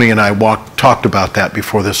 Brother Tony and I talked about that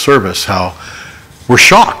before this service, how we're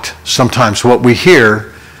shocked sometimes what we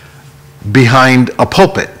hear behind a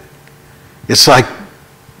pulpit. It's like,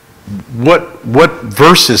 what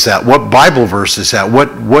verse is that? What Bible verse is that?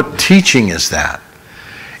 What teaching is that?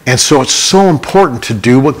 And so it's so important to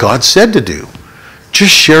do what God said to do.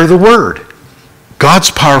 Just share the word. God's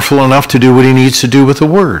powerful enough to do what he needs to do with the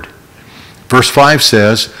word. Verse 5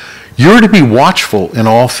 says, you're to be watchful in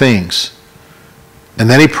all things. And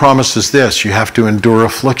then he promises this, you have to endure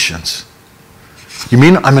afflictions. You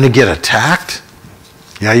mean I'm going to get attacked?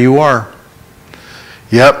 Yeah, you are.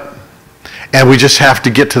 Yep. And we just have to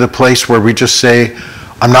get to the place where we just say,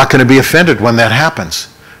 I'm not going to be offended when that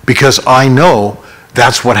happens, because I know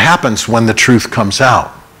that's what happens when the truth comes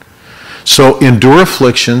out. So endure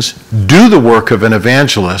afflictions, do the work of an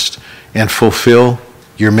evangelist, and fulfill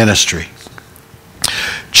your ministry.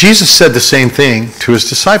 Jesus said the same thing to his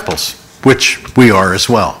disciples, which we are as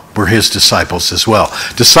well. We're his disciples as well.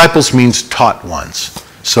 Disciples means taught ones.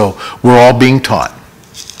 So we're all being taught.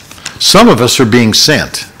 Some of us are being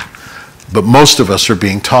sent, but most of us are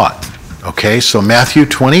being taught. Okay, so Matthew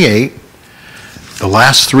 28, the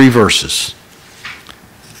last 3 verses.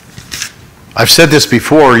 I've said this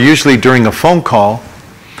before, usually during a phone call,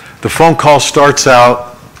 the phone call starts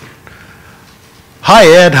out, hi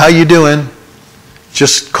Ed, how you doing?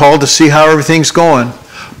 Just called to see how everything's going.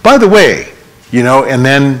 By the way, and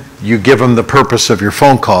then you give them the purpose of your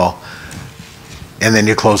phone call, and then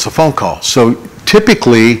you close the phone call. So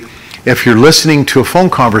typically, if you're listening to a phone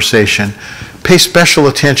conversation, pay special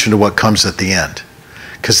attention to what comes at the end,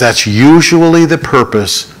 because that's usually the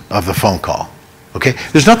purpose of the phone call. Okay?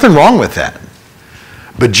 There's nothing wrong with that.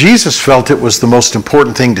 But Jesus felt it was the most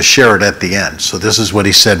important thing to share it at the end. So this is what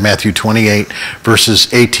he said, Matthew 28,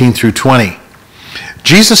 verses 18 through 20.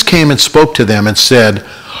 Jesus came and spoke to them and said,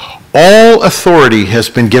 all authority has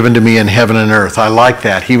been given to me in heaven and earth. I like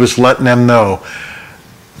that. He was letting them know,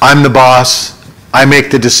 I'm the boss. I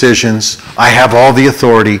make the decisions. I have all the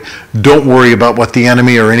authority. Don't worry about what the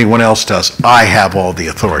enemy or anyone else does. I have all the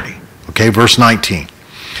authority. Okay, verse 19.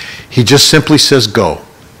 He just simply says, go.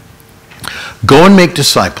 Go and make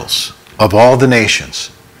disciples of all the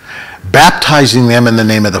nations, baptizing them in the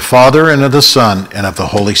name of the Father and of the Son and of the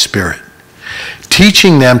Holy Spirit,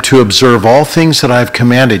 teaching them to observe all things that I have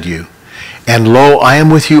commanded you. And lo, I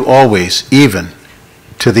am with you always, even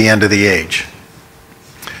to the end of the age.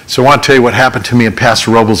 So I want to tell you what happened to me in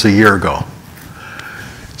Pastor Robles a year ago.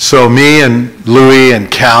 So me and Louis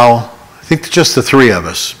and Cal, I think just the three of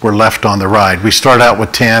us were left on the ride. We started out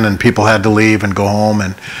with 10 and people had to leave and go home.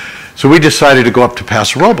 And so we decided to go up to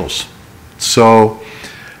Pastor Robles. So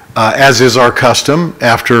as is our custom,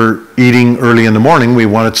 after eating early in the morning, we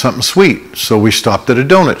wanted something sweet. So we stopped at a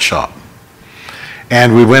donut shop.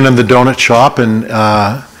 And we went in the donut shop, and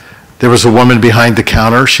there was a woman behind the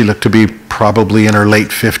counter. She looked to be probably in her late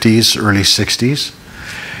 50s, early 60s.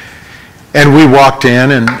 And we walked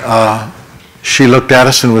in, and she looked at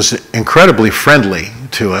us and was incredibly friendly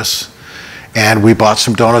to us. And we bought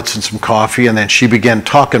some donuts and some coffee, and then she began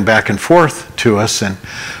talking back and forth to us. And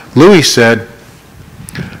Louis said,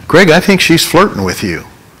 Greg, I think she's flirting with you.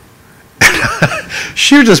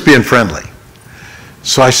 She was just being friendly.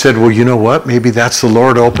 So I said, well, you know what? Maybe that's the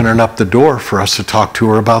Lord opening up the door for us to talk to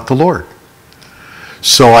her about the Lord.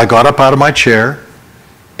 So I got up out of my chair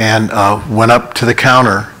and went up to the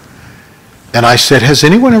counter. And I said, has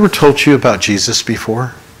anyone ever told you about Jesus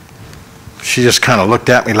before? She just kind of looked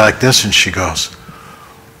at me like this, and she goes,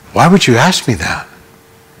 why would you ask me that?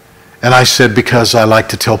 And I said, because I like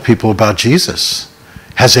to tell people about Jesus.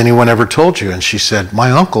 Has anyone ever told you? And she said, my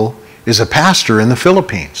uncle is a pastor in the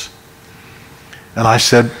Philippines. And I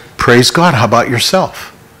said, praise God, how about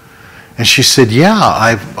yourself? And she said, yeah,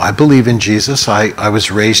 I believe in Jesus. I was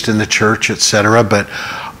raised in the church, etc., but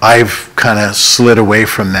I've kind of slid away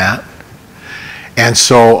from that. And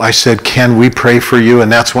so I said, can we pray for you?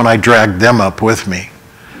 And that's when I dragged them up with me.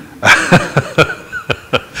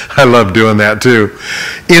 I love doing that too.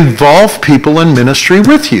 Involve people in ministry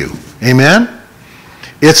with you. Amen?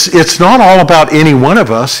 It's not all about any one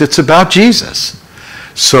of us. It's about Jesus.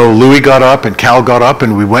 So Louis got up and Cal got up,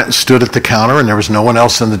 and we went and stood at the counter, and there was no one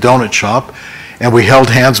else in the donut shop. And we held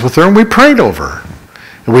hands with her, and we prayed over her.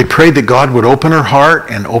 And we prayed that God would open her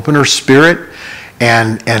heart and open her spirit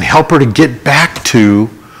and help her to get back to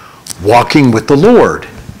walking with the Lord.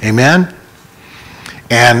 Amen?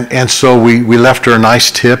 And so we left her a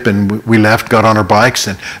nice tip, and we left, got on our bikes,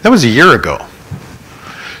 and that was a year ago.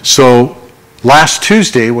 So last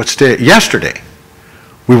Tuesday, yesterday,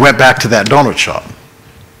 we went back to that donut shop.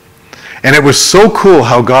 And it was so cool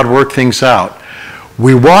how God worked things out.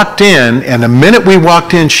 We walked in, and the minute we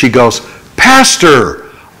walked in, she goes, Pastor,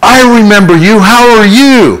 I remember you. How are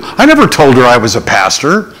you? I never told her I was a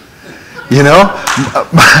pastor. You know?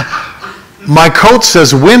 My coat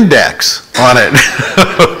says Windex on it.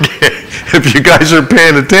 Okay, if you guys are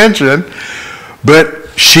paying attention. But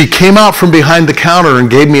she came out from behind the counter and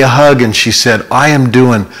gave me a hug, and she said, I am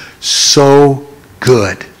doing so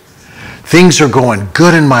good. Things are going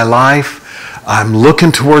good in my life. I'm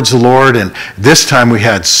looking towards the Lord. And this time we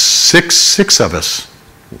had six of us.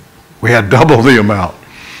 We had double the amount.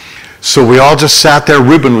 So we all just sat there.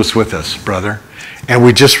 Reuben was with us, brother. And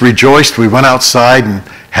we just rejoiced. We went outside and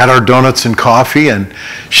had our donuts and coffee. And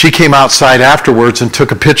she came outside afterwards and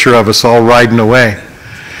took a picture of us all riding away.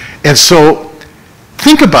 And so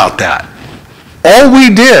think about that. All we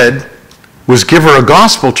did was give her a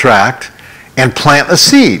gospel tract and plant a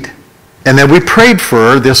seed. And then we prayed for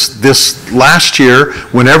her this last year.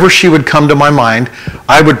 Whenever she would come to my mind,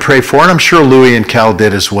 I would pray for her, and I'm sure Louis and Cal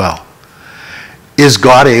did as well. Is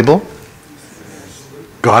God able?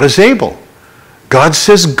 God is able. God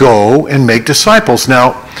says go and make disciples.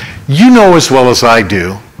 Now, you know as well as I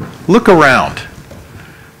do, look around.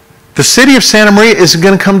 The city of Santa Maria isn't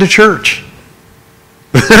going to come to church.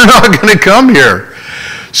 They're not going to come here.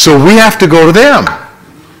 So we have to go to them.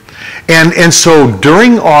 And so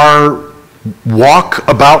during our walk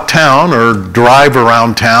about town or drive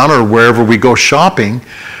around town or wherever we go shopping,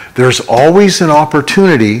 there's always an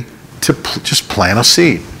opportunity to just plant a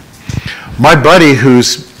seed. My buddy,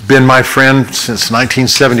 who's been my friend since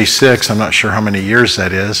 1976, I'm not sure how many years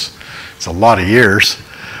that is. It's a lot of years.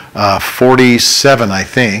 47, I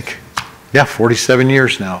think. Yeah, 47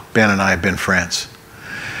 years now. Ben and I have been friends.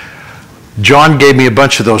 John gave me a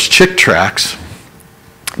bunch of those chick tracts.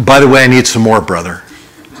 By the way, I need some more, brother.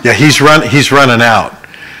 Yeah, he's running out.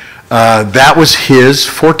 That was his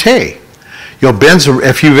forte. You know, Ben's,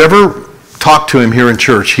 if you've ever talked to him here in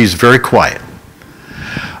church, he's very quiet.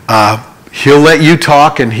 He'll let you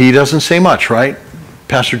talk, and he doesn't say much, right?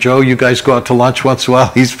 Pastor Joe, you guys go out to lunch once in a while.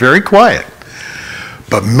 He's very quiet.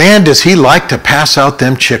 But man, does he like to pass out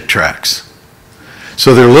them chick tracts.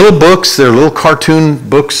 So they're little books, they're little cartoon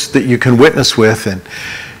books that you can witness with, and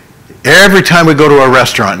every time we go to a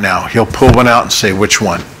restaurant now, he'll pull one out and say, which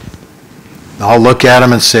one? I'll look at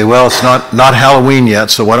him and say, well, it's not Halloween yet,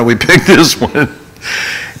 so why don't we pick this one?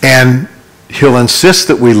 And he'll insist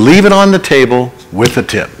that we leave it on the table with a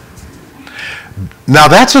tip. Now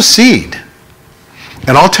that's a seed.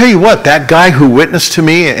 And I'll tell you what, that guy who witnessed to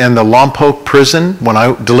me in the Lompoc prison when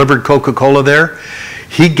I delivered Coca-Cola there,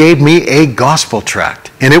 he gave me a gospel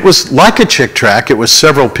tract. And it was like a chick tract. It was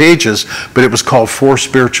several pages, but it was called 4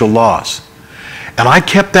 Spiritual Laws. And I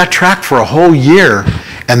kept that tract for a whole year.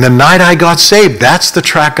 And the night I got saved, that's the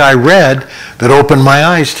tract I read that opened my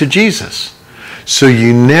eyes to Jesus. So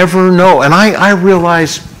you never know. And I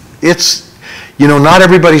realize it's, you know, not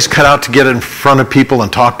everybody's cut out to get in front of people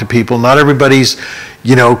and talk to people. Not everybody's,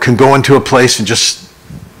 you know, can go into a place and just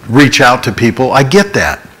reach out to people. I get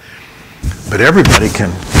that. But everybody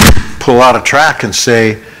can pull out a tract and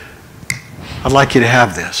say, I'd like you to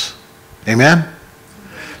have this. Amen?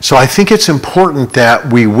 So I think it's important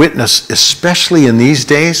that we witness, especially in these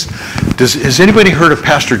days. Has anybody heard of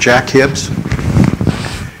Pastor Jack Hibbs?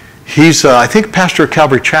 He's, I think, pastor of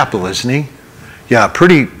Calvary Chapel, isn't he? Yeah,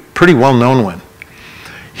 pretty well-known one.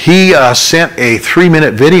 He sent a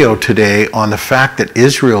 3-minute video today on the fact that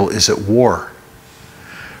Israel is at war.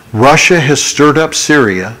 Russia has stirred up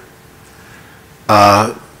Syria.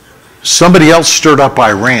 Somebody else stirred up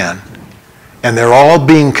Iran. And they're all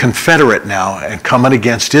being confederate now and coming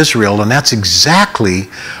against Israel. And that's exactly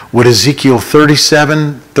what Ezekiel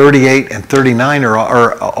 37, 38, and 39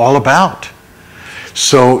 are all about.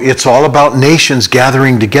 So it's all about nations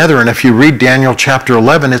gathering together. And if you read Daniel chapter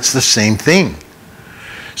 11, it's the same thing.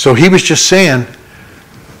 So he was just saying,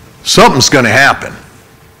 something's going to happen.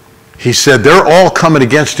 He said, they're all coming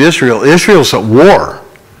against Israel. Israel's at war.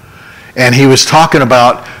 And he was talking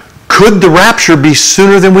about, could the rapture be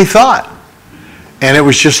sooner than we thought? And it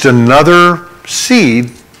was just another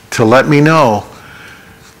seed to let me know,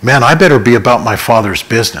 man, I better be about my Father's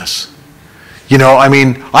business. You know, I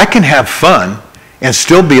mean, I can have fun and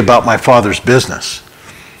still be about my Father's business.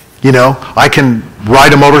 You know, I can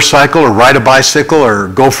ride a motorcycle or ride a bicycle or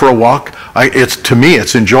go for a walk. To me,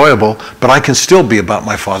 it's enjoyable, but I can still be about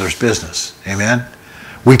my Father's business. Amen?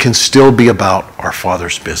 We can still be about our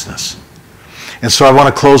Father's business. And so I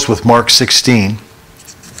want to close with Mark 16.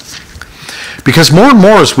 Because more and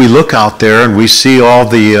more as we look out there and we see all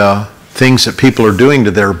the things that people are doing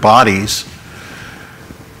to their bodies,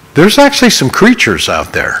 there's actually some creatures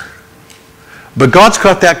out there. But God's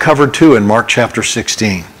got that covered too in Mark chapter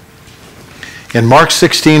 16. In Mark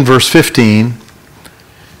 16 verse 15,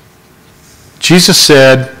 Jesus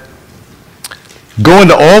said, go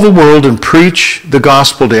into all the world and preach the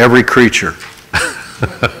gospel to every creature.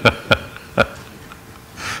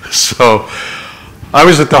 So I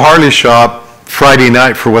was at the Harley shop Friday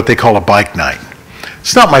night for what they call a bike night.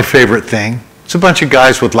 It's not my favorite thing. It's a bunch of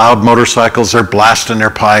guys with loud motorcycles. They're blasting their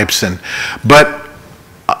pipes. But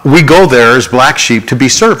we go there as black sheep to be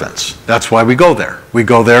servants. That's why we go there. We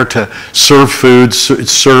go there to serve food,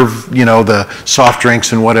 serve, you know, the soft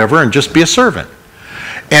drinks and whatever, and just be a servant.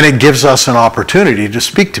 And it gives us an opportunity to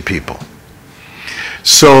speak to people.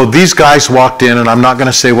 So these guys walked in, and I'm not going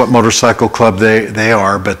to say what motorcycle club they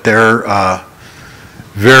are, but they're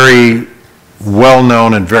very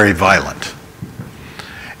well-known and very violent.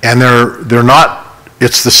 And they're not,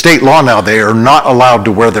 it's the state law now, they are not allowed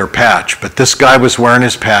to wear their patch. But this guy was wearing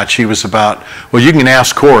his patch. He was about, well, you can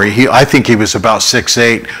ask Corey. I think he was about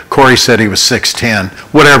 6'8". Corey said he was 6'10",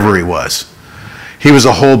 whatever he was. He was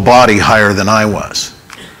a whole body higher than I was.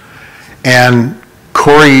 And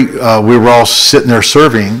Corey, we were all sitting there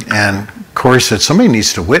serving, and Corey said, somebody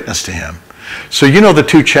needs to witness to him. So you know the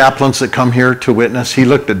 2 chaplains that come here to witness? He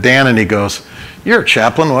looked at Dan and he goes, you're a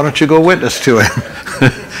chaplain, why don't you go witness to him?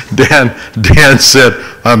 Dan said,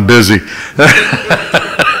 I'm busy.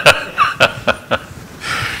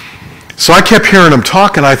 So I kept hearing him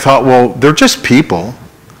talk, and I thought, well, they're just people.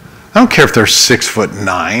 I don't care if they're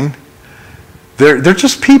 6'9". They're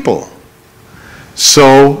just people.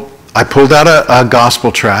 So I pulled out a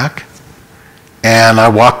gospel tract, and I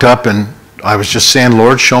walked up, and I was just saying,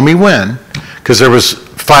 Lord, show me when, because there was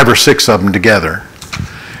 5 or 6 of them together.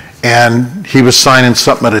 And he was signing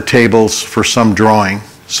something at a table for some drawing.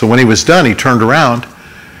 So when he was done, he turned around,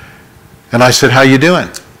 and I said, "How you doing?"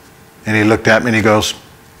 And he looked at me and he goes,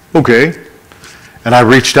 "Okay." And I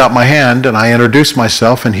reached out my hand and I introduced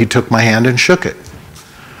myself, and he took my hand and shook it.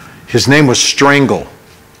 His name was Strangle.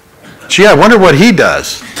 Gee, I wonder what he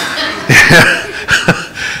does.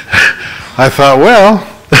 I thought, well,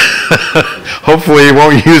 hopefully he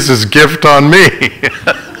won't use his gift on me.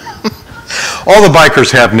 All the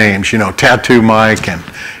bikers have names, you know, Tattoo Mike and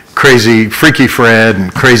Crazy Freaky Fred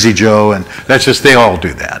and Crazy Joe, and that's just, they all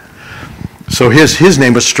do that. So his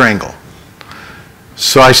name was Strangle.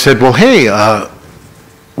 So I said, "Well, hey,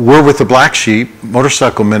 we're with the Black Sheep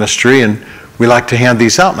Motorcycle Ministry, and we like to hand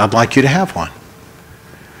these out, and I'd like you to have one."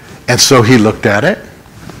 And so he looked at it,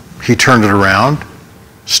 he turned it around,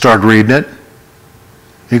 started reading it.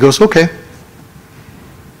 He goes, "Okay."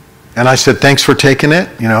 And I said, "Thanks for taking it,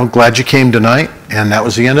 you know, glad you came tonight." And that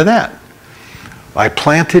was the end of that. I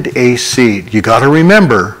planted a seed. You got to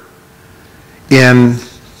remember, in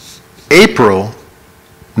April,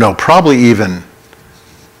 no, probably even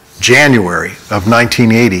January of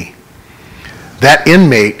 1980, that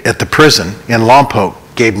inmate at the prison in Lompoc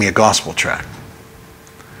gave me a gospel tract.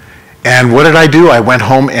 And what did I do? I went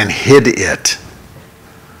home and hid it.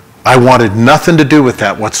 I wanted nothing to do with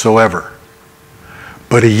that whatsoever.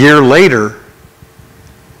 But a year later,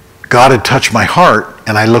 God had touched my heart,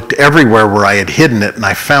 and I looked everywhere where I had hidden it, and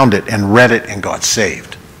I found it and read it and got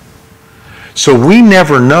saved. So we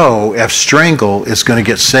never know if Strangle is going to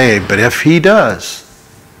get saved, but if he does,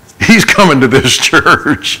 he's coming to this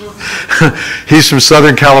church. He's from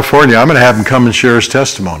Southern California. I'm going to have him come and share his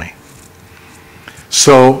testimony.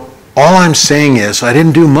 So all I'm saying is I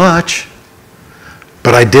didn't do much,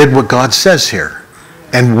 but I did what God says here.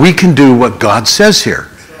 And we can do what God says here.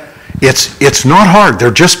 It's not hard.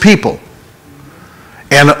 They're just people.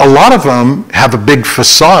 And a lot of them have a big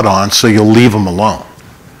facade on, so you'll leave them alone.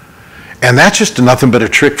 And that's just nothing but a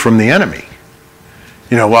trick from the enemy.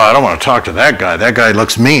 You know, well, I don't want to talk to that guy. That guy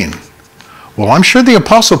looks mean. Well, I'm sure the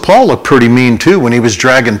Apostle Paul looked pretty mean too when he was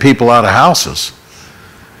dragging people out of houses.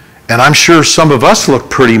 And I'm sure some of us looked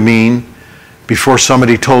pretty mean before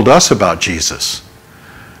somebody told us about Jesus.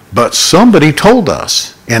 But somebody told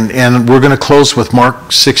us. And we're going to close with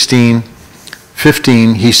Mark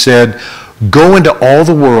 16:15. He said, "Go into all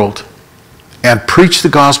the world and preach the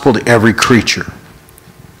gospel to every creature.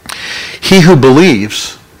 He who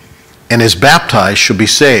believes and is baptized shall be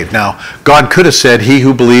saved." Now, God could have said, "He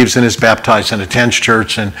who believes and is baptized and attends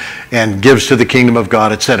church and gives to the kingdom of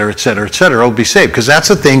God, etc., etc., etc., will be saved." Because that's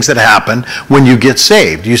the things that happen when you get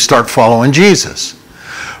saved. You start following Jesus.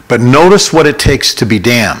 But notice what it takes to be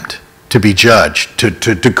damned, to be judged,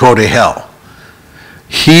 to go to hell.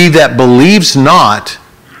 He that believes not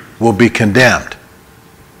will be condemned.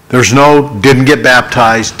 There's no didn't get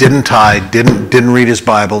baptized, didn't tithe, didn't read his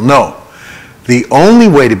Bible. No. The only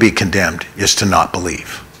way to be condemned is to not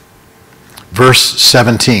believe. Verse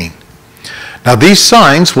 17. "Now these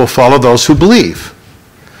signs will follow those who believe.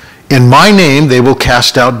 In my name they will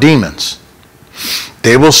cast out demons.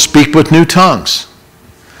 They will speak with new tongues.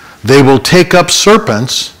 They will take up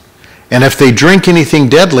serpents, and if they drink anything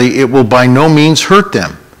deadly, it will by no means hurt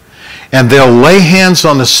them. And they'll lay hands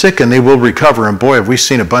on the sick and they will recover." And boy, have we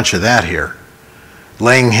seen a bunch of that here.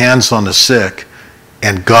 Laying hands on the sick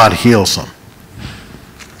and God heals them.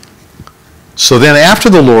 "So then after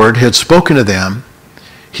the Lord had spoken to them,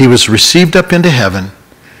 he was received up into heaven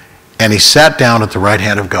and he sat down at the right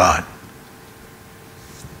hand of God."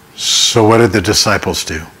 So what did the disciples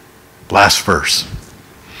do? Last verse.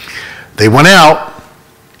 "They went out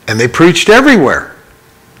and they preached everywhere.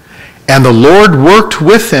 And the Lord worked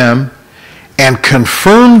with them and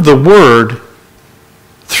confirmed the word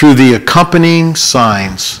through the accompanying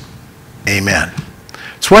signs." Amen.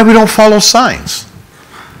 That's why we don't follow signs.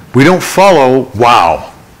 We don't follow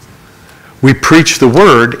wow. We preach the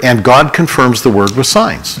word and God confirms the word with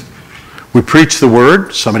signs. We preach the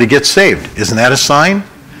word, somebody gets saved. Isn't that a sign?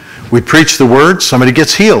 We preach the word, somebody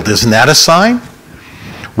gets healed. Isn't that a sign?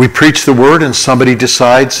 We preach the word and somebody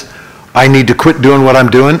decides, I need to quit doing what I'm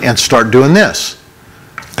doing and start doing this.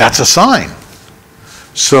 That's a sign.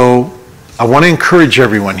 So I want to encourage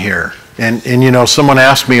everyone here. And you know, someone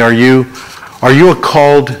asked me, are you a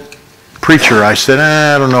called preacher? I said,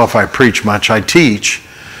 I don't know if I preach much. I teach.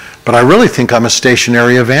 But I really think I'm a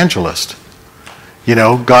stationary evangelist. You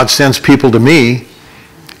know, God sends people to me,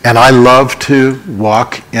 and I love to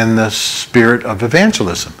walk in the spirit of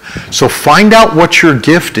evangelism. So find out what your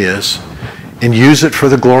gift is and use it for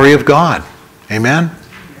the glory of God. Amen?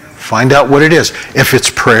 Find out what it is. If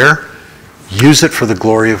it's prayer, use it for the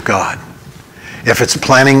glory of God. If it's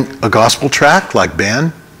planting a gospel tract like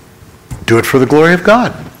Ben, do it for the glory of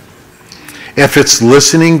God. If it's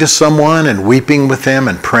listening to someone and weeping with them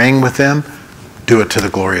and praying with them, do it to the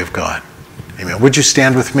glory of God. Amen. Would you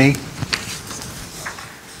stand with me?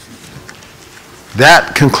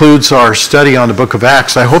 That concludes our study on the book of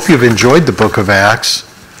Acts. I hope you've enjoyed the book of Acts.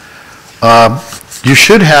 You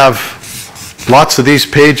should have lots of these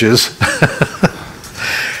pages.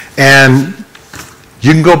 And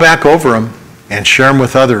you can go back over them and share them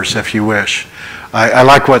with others if you wish. I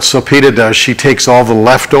like what Sopita does. She takes all the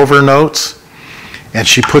leftover notes and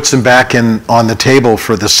she puts them back on the table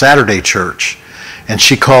for the Saturday church. And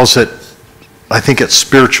she calls it, I think it's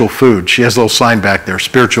spiritual food. She has a little sign back there,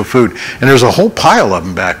 spiritual food. And there's a whole pile of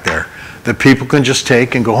them back there that people can just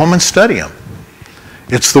take and go home and study them.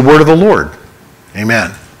 It's the word of the Lord.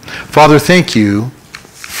 Amen. Father, thank you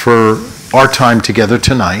for our time together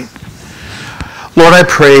tonight. Lord, I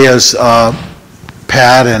pray as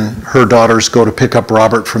Pat and her daughters go to pick up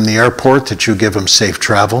Robert from the airport that you give him safe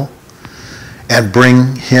travel and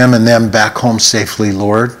bring him and them back home safely,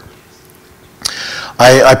 Lord.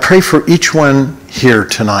 I pray for each one here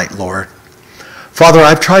tonight, Lord. Father,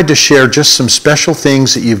 I've tried to share just some special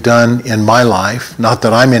things that you've done in my life. Not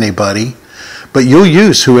that I'm anybody, but you'll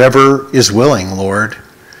use whoever is willing, Lord.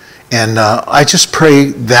 And I just pray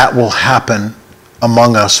that will happen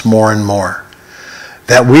among us more and more.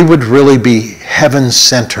 That we would really be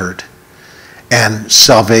heaven-centered and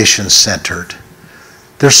salvation-centered.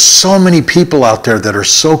 There's so many people out there that are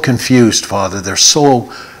so confused, Father. They're so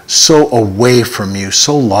away from you,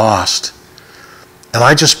 so lost. And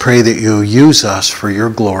I just pray that you'll use us for your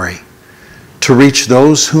glory to reach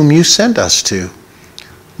those whom you send us to.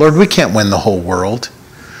 Lord, we can't win the whole world,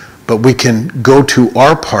 but we can go to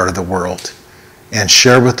our part of the world and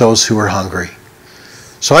share with those who are hungry.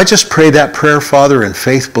 So I just pray that prayer, Father, in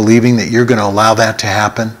faith, believing that you're going to allow that to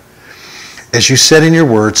happen. As you said in your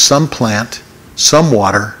word, some plant, some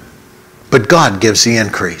water, but God gives the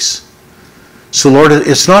increase. So Lord,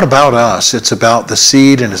 it's not about us. It's about the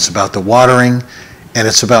seed and it's about the watering and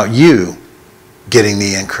it's about you getting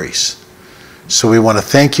the increase. So we want to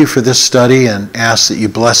thank you for this study and ask that you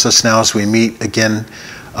bless us now as we meet again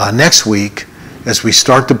next week as we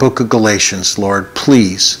start the book of Galatians. Lord,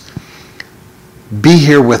 please be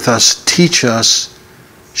here with us, teach us,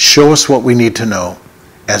 show us what we need to know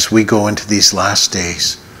as we go into these last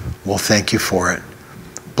days. We'll thank you for it.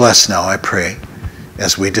 Bless now, I pray,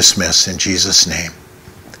 as we dismiss in Jesus' name.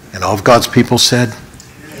 And all of God's people said,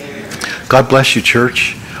 amen. God bless you,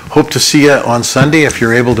 church. Hope to see you on Sunday if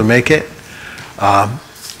you're able to make it.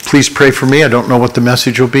 Please pray for me. I don't know what the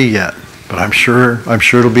message will be yet, but I'm sure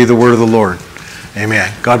it'll be the word of the Lord.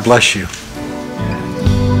 Amen. God bless you.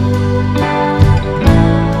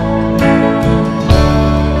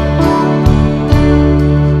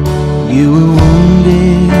 You were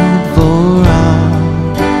wounded for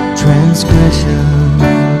our transgression.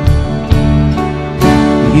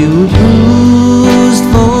 You were bruised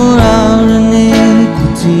for our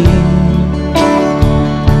iniquity.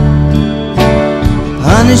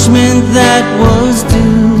 Punishment that was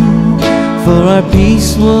due for our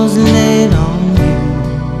peace was laid on